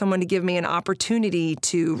wait for someone to give me an opportunity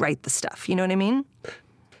to write the stuff. You know what I mean?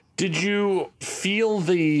 Did you feel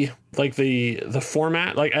the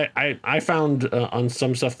format? Like I found on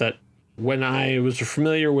some stuff that when I was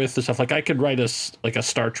familiar with the stuff, like I could write a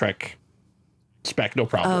Star Trek spec, no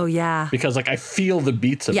problem. Oh, yeah. Because I feel the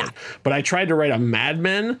beats of it. But I tried to write a Mad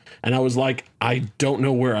Men, and I was like, I don't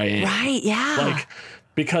know where I am. Right, yeah.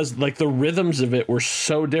 Because the rhythms of it were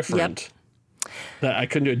so different that I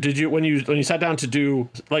couldn't do it. Did you when you sat down to do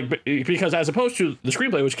because as opposed to the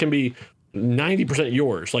screenplay, which can be 90%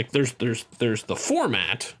 yours, like there's the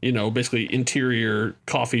format, basically interior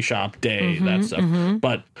coffee shop day, that stuff. Mm-hmm.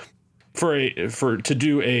 But to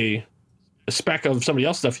do a spec of somebody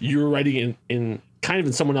else's stuff, you're writing in kind of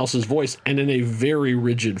in someone else's voice and in a very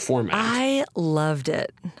rigid format. I loved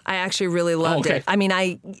it. I actually really loved it. I mean,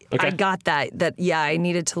 I got that I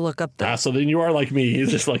needed to look up that. So then you are like me. You're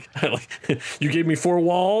just like you gave me 4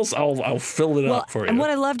 walls, I'll fill it up for you. And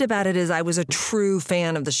what I loved about it is I was a true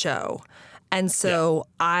fan of the show. And so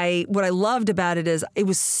what I loved about it is it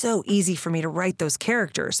was so easy for me to write those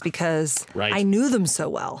characters because I knew them so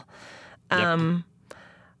well.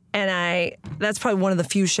 And that's probably one of the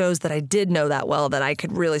few shows that I did know that well that I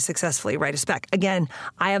could really successfully write a spec. Again,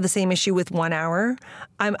 I have the same issue with 1 hour.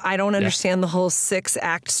 I don't understand the whole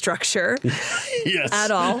 6-act structure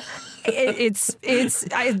at all. It's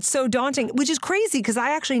so daunting, which is crazy because I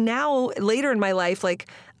actually now later in my life,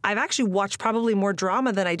 I've actually watched probably more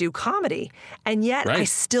drama than I do comedy. And yet I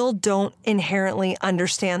still don't inherently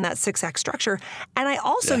understand that 6-act structure. And I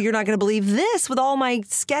also, you're not going to believe this with all my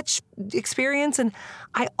sketch experience. And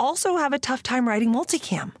I also have a tough time writing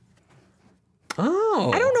multicam.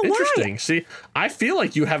 Oh, I don't know interesting. why. See, I feel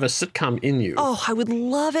like you have a sitcom in you. Oh, I would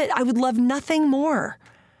love it. I would love nothing more.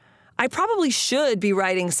 I probably should be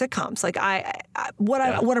writing sitcoms. Like what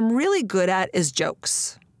I'm really good at is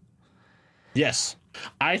jokes. Yes.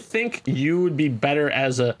 I think you would be better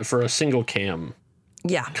for a single cam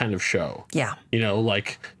kind of show. Yeah. You know,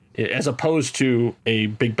 like as opposed to a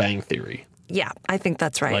Big Bang Theory. Yeah, I think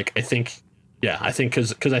that's right. Like I think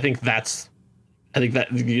because I think I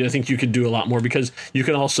think you could do a lot more because you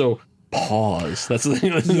can also pause. That's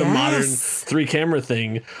the modern 3-camera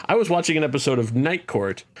thing. I was watching an episode of Night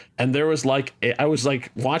Court, and there was I was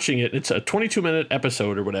watching it. It's a 22-minute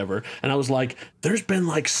episode or whatever, and I was like, there's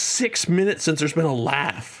been 6 minutes since there's been a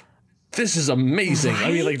laugh. This is amazing. Right?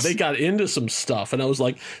 I mean, they got into some stuff, and I was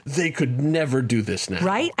like, they could never do this now.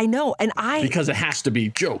 Right? I know. Because it has to be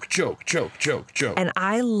joke. And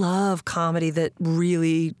I love comedy that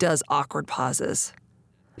really does awkward pauses.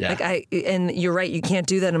 Yeah. And you're right, you can't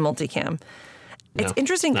do that in multicam. It's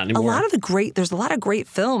interesting. Not anymore. There's a lot of great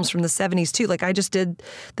films from the 70s too. Like I just did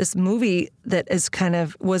this movie that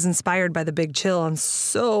was inspired by The Big Chill on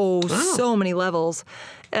so many levels.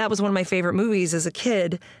 That was one of my favorite movies as a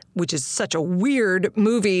kid, which is such a weird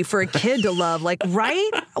movie for a kid to love. Like,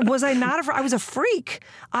 right? Was I not? I was a freak.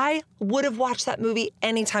 I would have watched that movie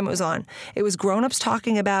anytime it was on. It was grown-ups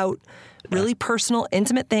talking about really personal,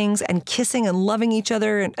 intimate things and kissing and loving each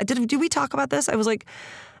other. And did we talk about this? I was like,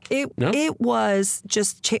 it was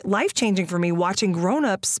just life-changing for me watching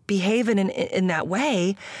grown-ups behave in that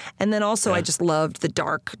way. And then also I just loved the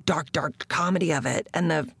dark comedy of it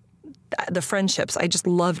and the friendships. I just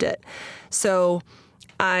loved it. So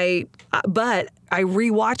but I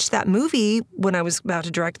rewatched that movie when I was about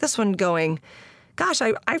to direct this one going, gosh,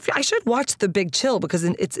 I should watch The Big Chill because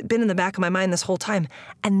it's been in the back of my mind this whole time.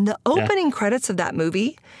 And the opening credits of that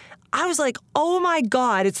movie, I was like, oh my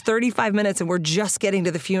God, it's 35 minutes and we're just getting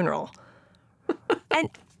to the funeral.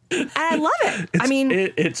 And I love it.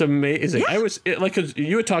 It's amazing. Yeah. Cause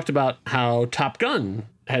you had talked about how Top Gun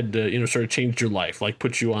had, sort of changed your life,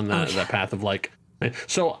 put you on that path of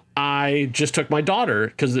so I just took my daughter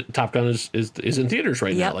because Top Gun is in theaters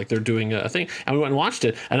right now. Like they're doing a thing, and we went and watched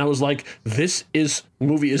it. And I was like,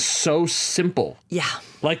 movie is so simple. Yeah.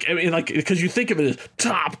 Because you think of it as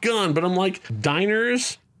Top Gun, but I'm like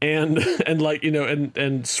diners and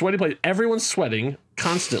sweaty place. Everyone's sweating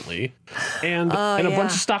constantly, and a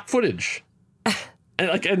bunch of stock footage.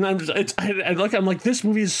 And I'm like, this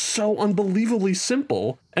movie is so unbelievably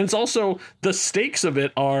simple, and it's also the stakes of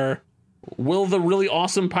it are. Will the really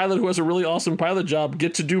awesome pilot who has a really awesome pilot job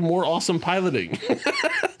get to do more awesome piloting?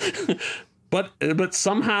 But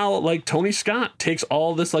somehow, Tony Scott takes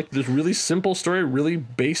all this, this really simple story, really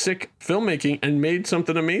basic filmmaking, and made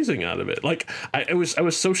something amazing out of it. I was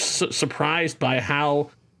so surprised by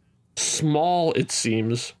how small it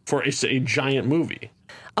seems for a giant movie.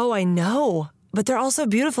 Oh, I know. But they're also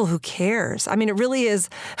beautiful. Who cares? I mean, it really is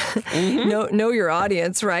know your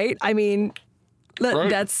audience, right? I mean...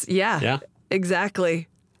 That's exactly.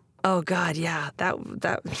 Oh God, yeah. That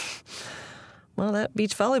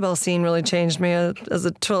beach volleyball scene really changed me as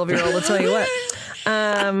a 12-year-old. I'll tell you what.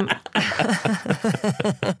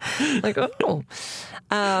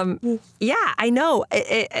 I know.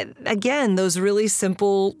 Again, those really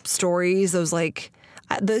simple stories. Those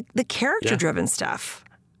the character-driven stuff.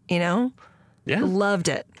 Yeah. Loved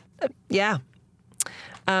it. Yeah.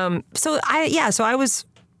 So I was.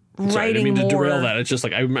 Sorry, I didn't mean to more. derail that. It's just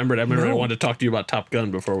I remembered I wanted to talk to you about Top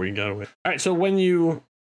Gun before we got away. All right, so was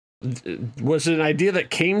it an idea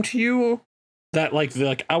that came to you that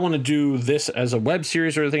I want to do this as a web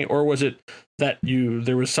series or anything, or was it that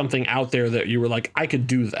there was something out there that you were like, I could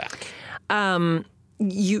do that? Do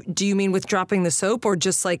you mean with dropping the soap or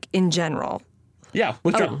just in general? Yeah,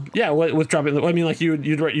 with dropping. I mean,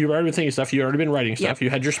 you'd already been thinking stuff. You already been writing stuff. Yep.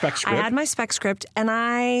 You had your spec script. I had my spec script, and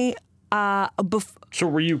I. So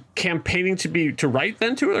were you campaigning to write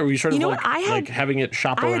then to it, or were you sort of having it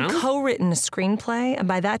shop around? I had co-written a screenplay, and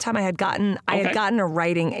by that time I had gotten a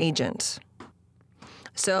writing agent.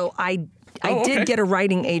 So I did get a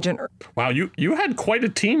writing agent. Wow, you had quite a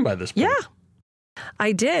team by this point. Yeah,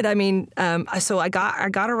 I did. I mean, so I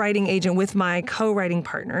got a writing agent with my co-writing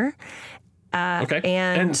partner.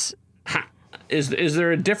 And is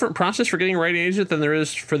there a different process for getting a writing agent than there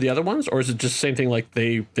is for the other ones, or is it just the same thing?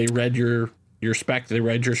 They read your spec, they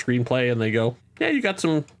read your screenplay, and they go, yeah, you got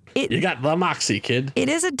the moxie, kid. It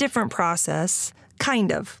is a different process,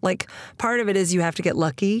 kind of. Part of it is you have to get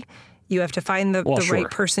lucky. You have to find the right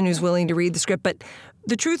person who's willing to read the script. But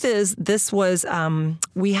the truth is, this was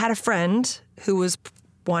we had a friend who was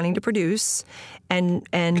wanting to produce, and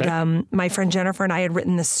my friend Jennifer and I had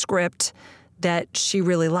written this script that she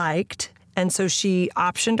really liked. And so she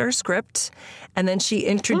optioned our script, and then she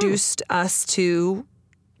introduced us to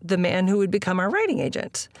the man who would become our writing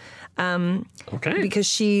agent. Okay.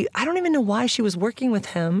 Because I don't even know why she was working with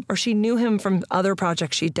him, or she knew him from other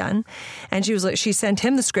projects she'd done. And she sent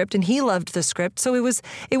him the script, and he loved the script. So it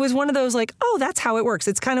was one of those like, oh, that's how it works.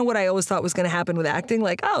 It's kind of what I always thought was going to happen with acting.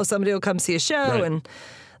 Like, oh, somebody will come see a show and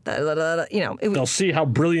they'll see how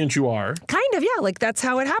brilliant you are. Kind of, yeah. Like that's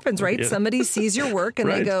how it happens, right? Yeah. Somebody sees your work and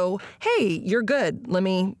they go, hey, you're good. Let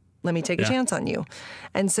me take a chance on you.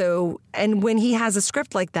 And when he has a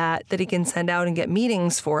script like that he can send out and get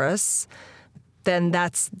meetings for us, then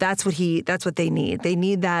that's what they need. They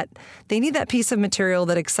need that piece of material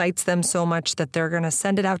that excites them so much that they're going to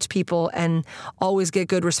send it out to people and always get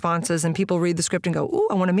good responses, and people read the script and go, ooh,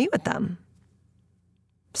 I want to meet with them.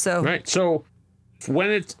 So right. So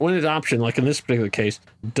when it's optioned, like in this particular case,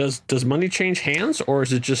 does money change hands, or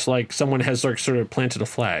is it just like someone has like sort of planted a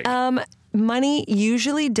flag? Money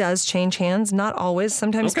usually does change hands, not always.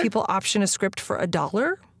 Sometimes people option a script for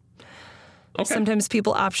 $1. Okay. Sometimes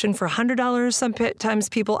people option for $100. Sometimes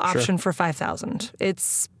people option for $5,000.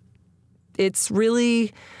 It's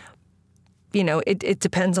really, it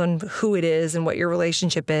depends on who it is and what your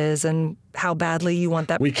relationship is and how badly you want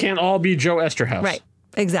that. We can't all be Joe Esterhaus. Right.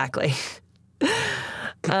 Exactly.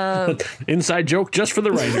 Inside joke just for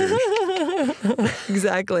the writers.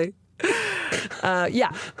 Exactly.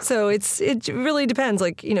 Yeah. So it really depends.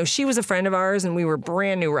 Like, she was a friend of ours and we were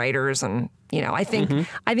brand new writers. And, I think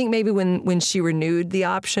maybe when she renewed the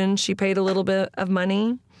option, she paid a little bit of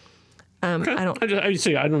money. Okay.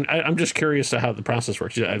 I'm just curious to how the process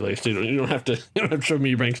works. You don't have to show me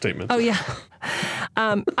your bank statement. Oh, yeah.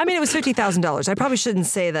 It was $50,000. I probably shouldn't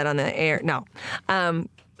say that on the air. No.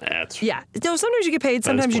 Yeah. So sometimes you get paid,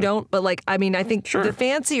 sometimes you don't. But I think the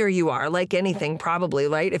fancier you are, like anything, probably,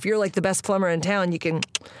 right? If you're like the best plumber in town, you can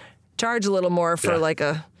charge a little more for like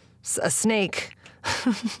a snake.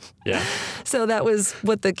 Yeah. So that was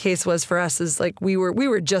what the case was for us. Is like we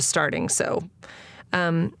were just starting. So.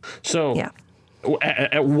 Yeah.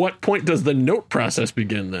 At what point does the note process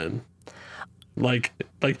begin then? Like,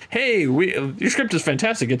 hey, your script is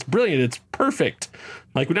fantastic. It's brilliant. It's perfect.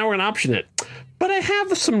 Like, now we're going to option it. But I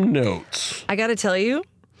have some notes. I got to tell you,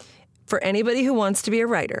 for anybody who wants to be a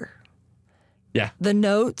writer, the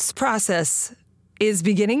notes process is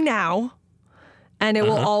beginning now, and it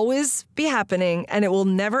will always be happening, and it will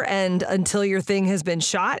never end until your thing has been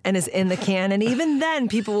shot and is in the can. And even then,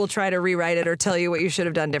 people will try to rewrite it or tell you what you should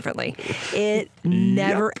have done differently. It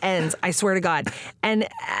never ends, I swear to God. And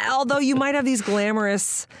although you might have these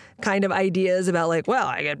glamorous kind of ideas about like, well,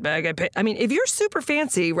 I get paid. I mean, if you're super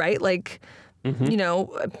fancy, right? Like,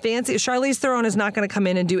 fancy. Charlize Theron is not going to come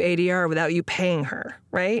in and do ADR without you paying her,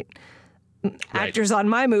 right? Actors on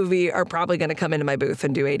my movie are probably going to come into my booth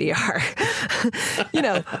and do ADR,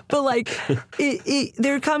 but like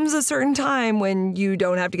there comes a certain time when you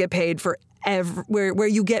don't have to get paid for where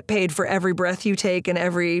you get paid for every breath you take and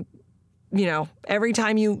every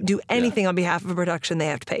time you do anything on behalf of a production, they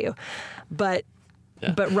have to pay you. But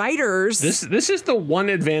writers, this is the one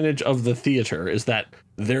advantage of the theater is that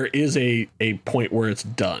there is a point where it's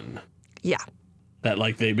done. Yeah. That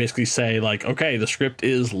like they basically say like, okay, the script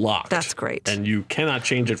is locked. That's great. And you cannot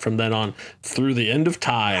change it from then on through the end of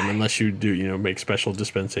time unless you do, make special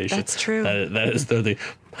dispensation. That's true. That is the thing.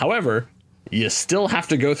 However, you still have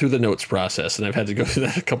to go through the notes process. And I've had to go through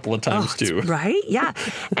that a couple of times too. Right? Yeah.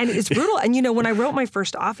 And it's brutal. And when I wrote my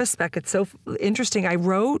first office spec, it's so interesting. I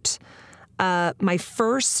wrote my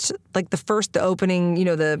first, the opening,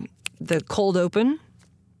 the cold open.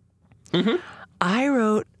 Mm-hmm. I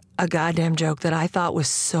wrote a goddamn joke that I thought was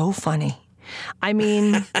so funny. I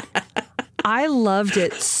mean, I loved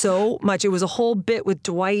it so much. It was a whole bit with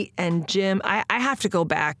Dwight and Jim. I have to go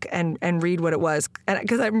back and read what it was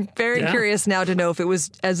because I'm very curious now to know if it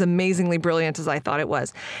was as amazingly brilliant as I thought it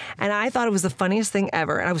was. And I thought it was the funniest thing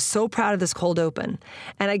ever. And I was so proud of this cold open.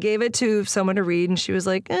 And I gave it to someone to read, and she was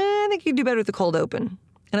like, I think you'd do better with the cold open.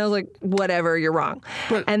 And I was like, whatever, you're wrong.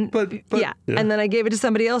 But And then I gave it to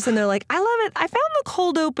somebody else, and they're like, I love it. I found the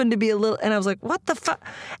cold open to be a little, and I was like, what the fuck?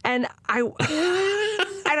 And I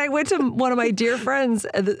went to one of my dear friends,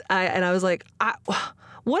 and I was like,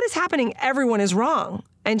 what is happening? Everyone is wrong.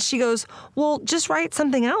 And she goes, well, just write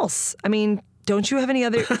something else. I mean, don't you have any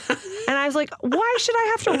other? And I was like, why should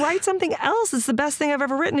I have to write something else? It's the best thing I've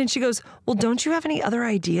ever written. And she goes, well, don't you have any other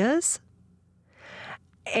ideas?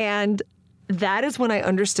 And that is when I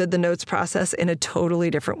understood the notes process in a totally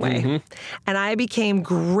different way. Mm-hmm. And I became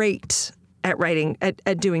great at writing,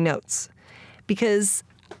 at doing notes, because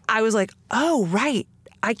I was like, oh, right.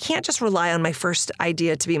 I can't just rely on my first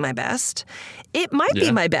idea to be my best. It might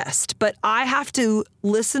be my best, but I have to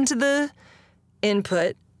listen to the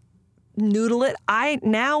input, noodle it.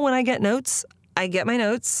 Now when I get notes, I get my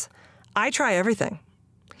notes. I try everything.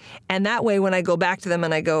 And that way when I go back to them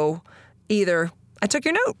and I go, either I took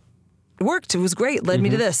your note, it worked, it was great, led me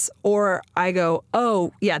to this. Or I go,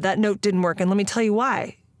 oh, yeah, that note didn't work. And let me tell you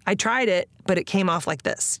why. I tried it, but it came off like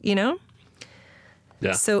this, you know?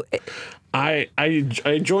 Yeah. So I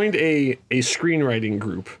joined a screenwriting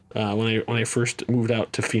group when I first moved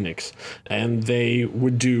out to Phoenix, and they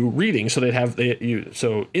would do readings. So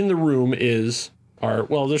so in the room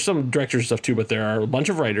there's some directors and stuff too, but there are a bunch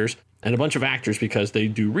of writers and a bunch of actors because they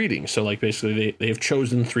do readings. So like basically they have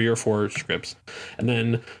chosen 3 or 4 scripts, and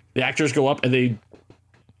then the actors go up and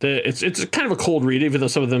it's kind of a cold read, even though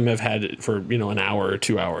some of them have had it for an hour or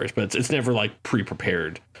 2 hours, but it's never like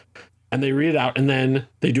pre-prepared. And they read it out, and then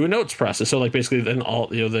they do a notes process. So like basically then all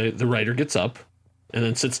the writer gets up and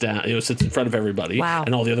then sits down, sits in front of everybody. Wow.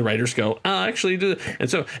 And all the other writers go, actually do it.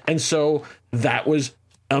 And so that was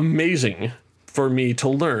amazing for me to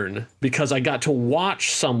learn, because I got to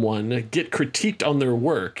watch someone get critiqued on their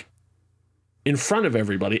work in front of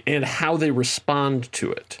everybody and how they respond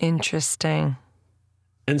to it. Interesting.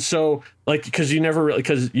 And so, like, because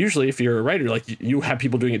usually if you're a writer, like, you have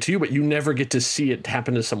people doing it to you, but you never get to see it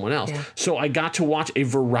happen to someone else. Yeah. So I got to watch a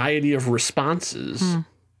variety of responses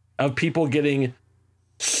of people getting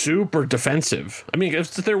super defensive. I mean,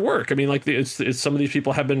 it's their work. I mean, like, it's some of these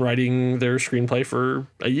people have been writing their screenplay for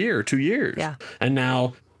a year, 2 years. Yeah. And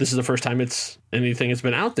now this is the first time it's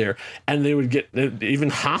been out there, and they would get even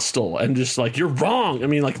hostile and just like, you're wrong. I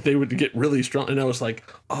mean, like, they would get really strong, and I was like,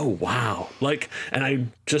 oh wow, like, and I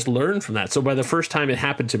just learned from that. So by the first time it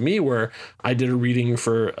happened to me, where I did a reading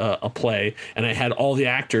for a play, and I had all the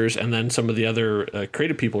actors and then some of the other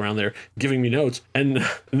creative people around there giving me notes, and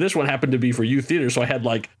this one happened to be for youth theater, so I had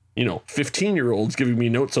 15-year-olds giving me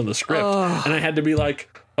notes on the script, and I had to be like,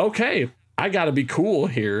 okay, I got to be cool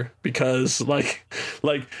here, because you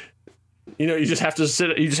just have to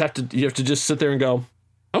just sit there and go,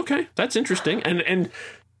 okay, that's interesting. And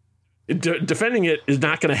defending it is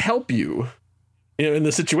not going to help you, in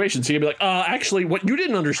the situation. So you'll be like, actually what you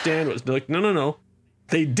didn't understand was, like, no,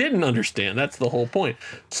 they didn't understand. That's the whole point.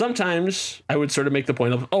 Sometimes I would sort of make the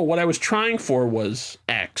point of, what I was trying for was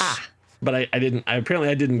X, but I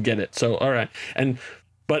didn't get it. So, all right.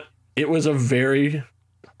 But it was a very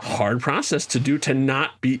hard process to do, to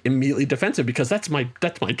not be immediately defensive, because that's my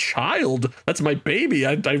child, that's my baby.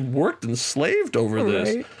 I worked and slaved over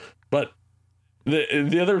this. But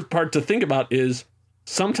the other part to think about is,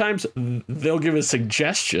 sometimes they'll give a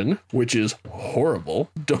suggestion, which is horrible.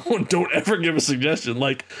 Don't ever give a suggestion.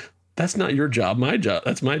 Like, that's not your job, my job.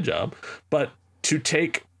 That's my job. But to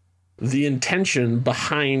take the intention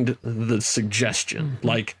behind the suggestion,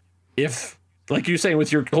 like you're saying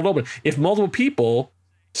with your cold open, if multiple people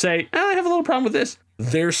say, I have a little problem with this,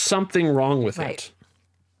 there's something wrong with it.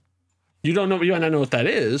 You don't know, you might not know what that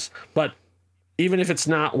is, but even if it's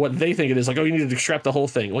not what they think it is, like, you need to scrap the whole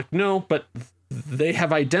thing. Like, no, but they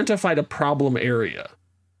have identified a problem area,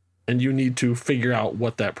 and you need to figure out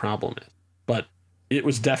what that problem is. But it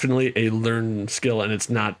was definitely a learned skill, and it's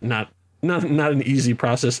not an easy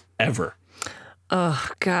process ever. Oh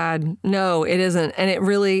God, no, it isn't. And it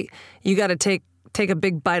really, you got to take a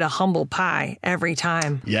big bite of humble pie every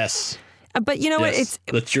time. Yes. But you know what? It's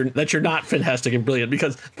that you're not fantastic and brilliant,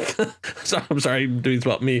 because I'm sorry I'm doing this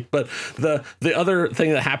about me, but the other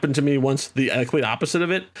thing that happened to me once, the complete opposite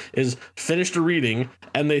of it, is finished a reading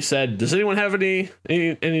and they said, does anyone have any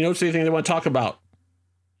notes, anything they want to talk about?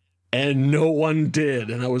 And no one did.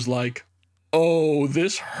 And I was like, oh,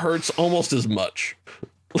 this hurts almost as much.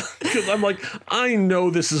 Because I'm like, I know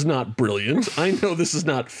this is not brilliant. I know this is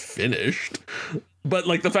not finished. But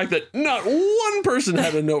like the fact that not one person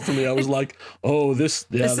had a note for me, I was like, oh, this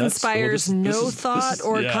inspires no thought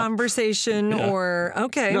or conversation or,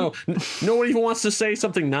 okay. No one even wants to say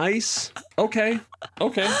something nice. Okay. All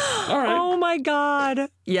right. Oh my God.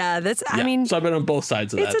 Yeah, I mean. So I've been on both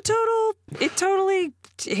sides of that. It totally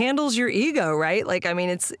handles your ego, right? Like, I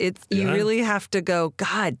mean, you really have to go,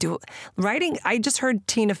 God, writing. I just heard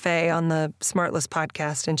Tina Fey on the Smartless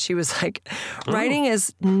podcast, and she was like, writing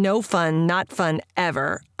is no fun, not fun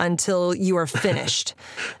ever until you are finished.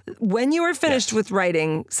 When you are finished with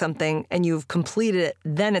writing something and you've completed it,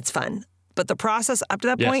 then it's fun. But the process up to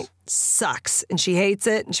that point sucks, and she hates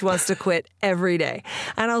it, and she wants to quit every day.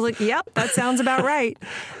 And I was like, yep, that sounds about right.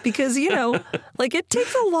 Because, like, it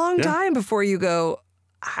takes a long time before you go,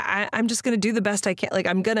 I'm just going to do the best I can. Like,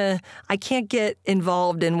 I can't get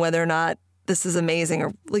involved in whether or not this is amazing.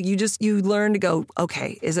 Or like you learn to go,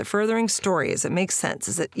 okay, is it furthering story? Does it make sense?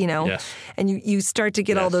 Is it, Yes. and you start to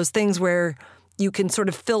get all those things where you can sort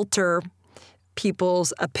of filter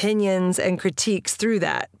people's opinions and critiques through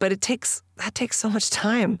that. But that takes so much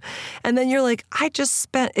time. And then you're like,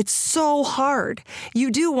 it's so hard.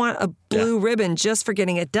 You do want a blue ribbon just for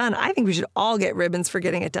getting it done. I think we should all get ribbons for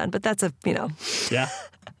getting it done, but that's Yeah.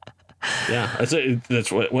 Yeah.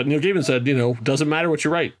 That's what Neil Gaiman said, doesn't matter what you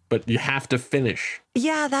write, but you have to finish.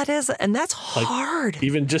 Yeah, that is. And that's hard.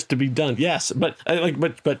 Even just to be done. Yes. But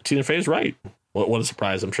Tina Fey is right. What a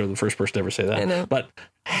surprise. I'm sure the first person to ever say that. I know. But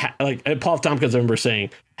Paul Tompkins, I remember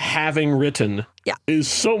saying, having written is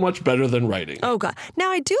so much better than writing. Oh, God.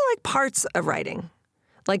 Now, I do like parts of writing.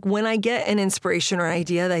 Like when I get an inspiration or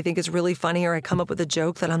idea that I think is really funny, or I come up with a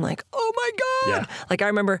joke that I'm like, oh my God. Yeah. Like I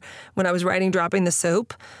remember when I was writing Dropping the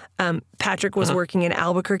Soap, Patrick was working in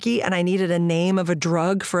Albuquerque and I needed a name of a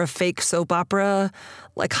drug for a fake soap opera,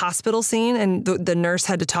 like hospital scene. And the nurse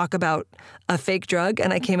had to talk about a fake drug.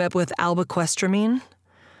 And I came up with albaquestramine.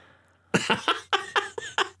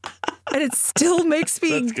 And it still makes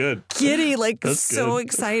me giddy, so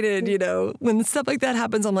excited, When stuff like that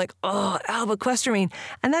happens, I'm like, oh, albaquestramine.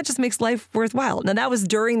 And that just makes life worthwhile. Now, that was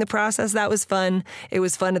during the process. That was fun. It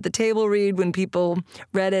was fun at the table read when people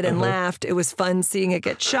read it and laughed. It was fun seeing it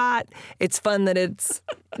get shot. It's fun that it's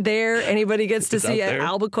there. Anybody gets to see an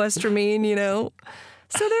albaquestramine,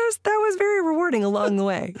 So that was very rewarding along the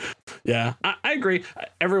way. Yeah, I agree.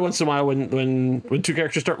 Every once in a while when two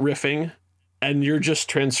characters start riffing, and you're just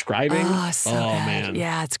transcribing. Oh, man.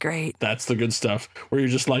 Yeah, it's great. That's the good stuff. Where you're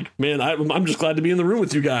just like, man, I'm just glad to be in the room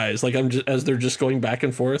with you guys. Like as they're just going back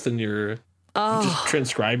and forth, and you're just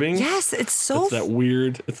transcribing. Yes, it's that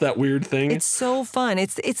weird thing. It's so fun.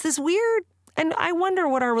 It's this weird, and I wonder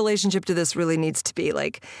what our relationship to this really needs to be.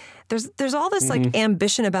 Like, there's all this like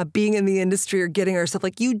ambition about being in the industry or getting our stuff.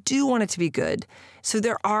 Like, you do want it to be good. So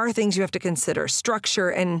there are things you have to consider, structure,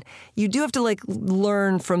 and you do have to like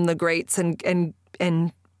learn from the greats and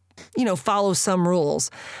follow some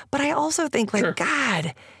rules. But I also think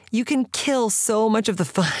God, you can kill so much of the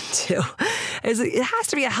fun too. It has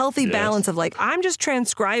to be a healthy balance of like, I'm just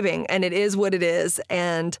transcribing and it is what it is,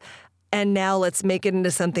 and now let's make it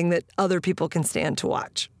into something that other people can stand to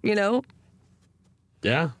watch.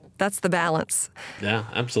 Yeah. That's the balance. Yeah,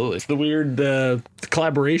 absolutely. It's the weird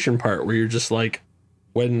collaboration part where you're just like,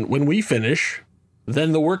 when we finish,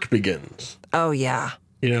 then the work begins. Oh yeah.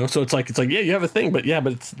 So it's like you have a thing, but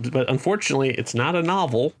unfortunately it's not a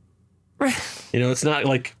novel. Right. It's not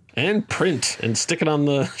like and print and stick it on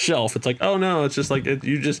the shelf. It's like, oh no, it's just like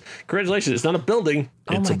congratulations, it's not a building,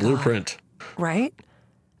 it's a blueprint. Right?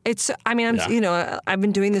 I've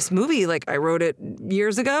been doing this movie, like I wrote it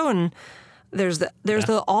years ago, and there's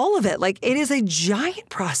all of it. Like, it is a giant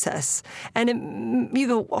process. And you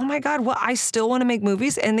go, oh my God, I still want to make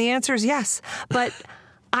movies? And the answer is yes. But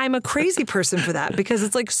I'm a crazy person for that, because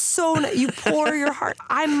it's like you pour your heart.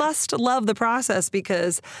 I must love the process,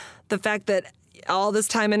 because the fact that all this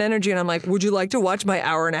time and energy, and I'm like, would you like to watch my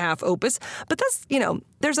 1.5-hour opus? But that's,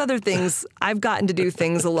 there's other things. I've gotten to do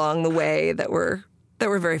things along the way that were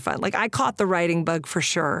very fun. Like, I caught the writing bug for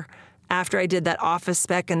sure after I did that Office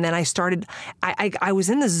spec, and then I started, I was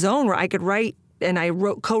in the zone where I could write, and I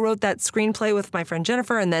co-wrote that screenplay with my friend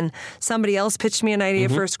Jennifer, and then somebody else pitched me an idea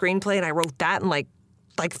for a screenplay, and I wrote that in like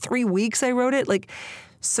 3 weeks. I wrote it.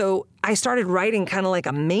 So I started writing kind of like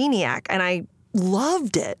a maniac, and I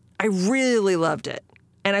loved it. I really loved it.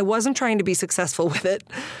 And I wasn't trying to be successful with it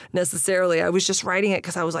necessarily. I was just writing it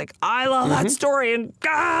because I was like, I love that story, and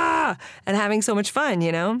having so much fun,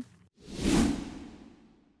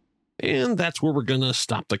 And that's where we're going to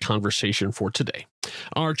stop the conversation for today.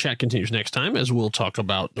 Our chat continues next time, as we'll talk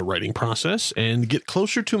about the writing process and get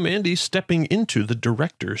closer to Mandy stepping into the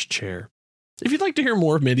director's chair. If you'd like to hear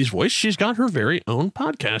more of Mandy's voice, she's got her very own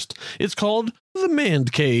podcast. It's called The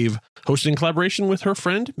Mand Cave, hosted in collaboration with her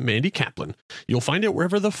friend Mandy Kaplan. You'll find it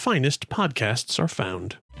wherever the finest podcasts are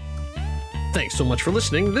found. Thanks so much for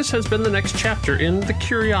listening. This has been the next chapter in the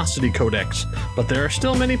Curiosity Codex, but there are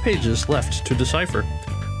still many pages left to decipher.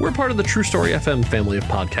 We're part of the True Story FM family of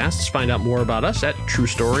podcasts. Find out more about us at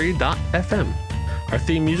truestory.fm. Our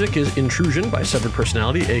theme music is Intrusion by Severed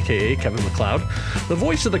Personality, a.k.a. Kevin MacLeod. The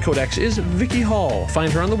voice of the Codex is Vicky Hall.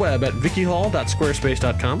 Find her on the web at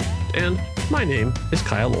vickyhall.squarespace.com. And my name is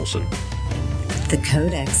Kyle Olson. The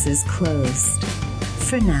Codex is closed.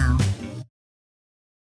 For now.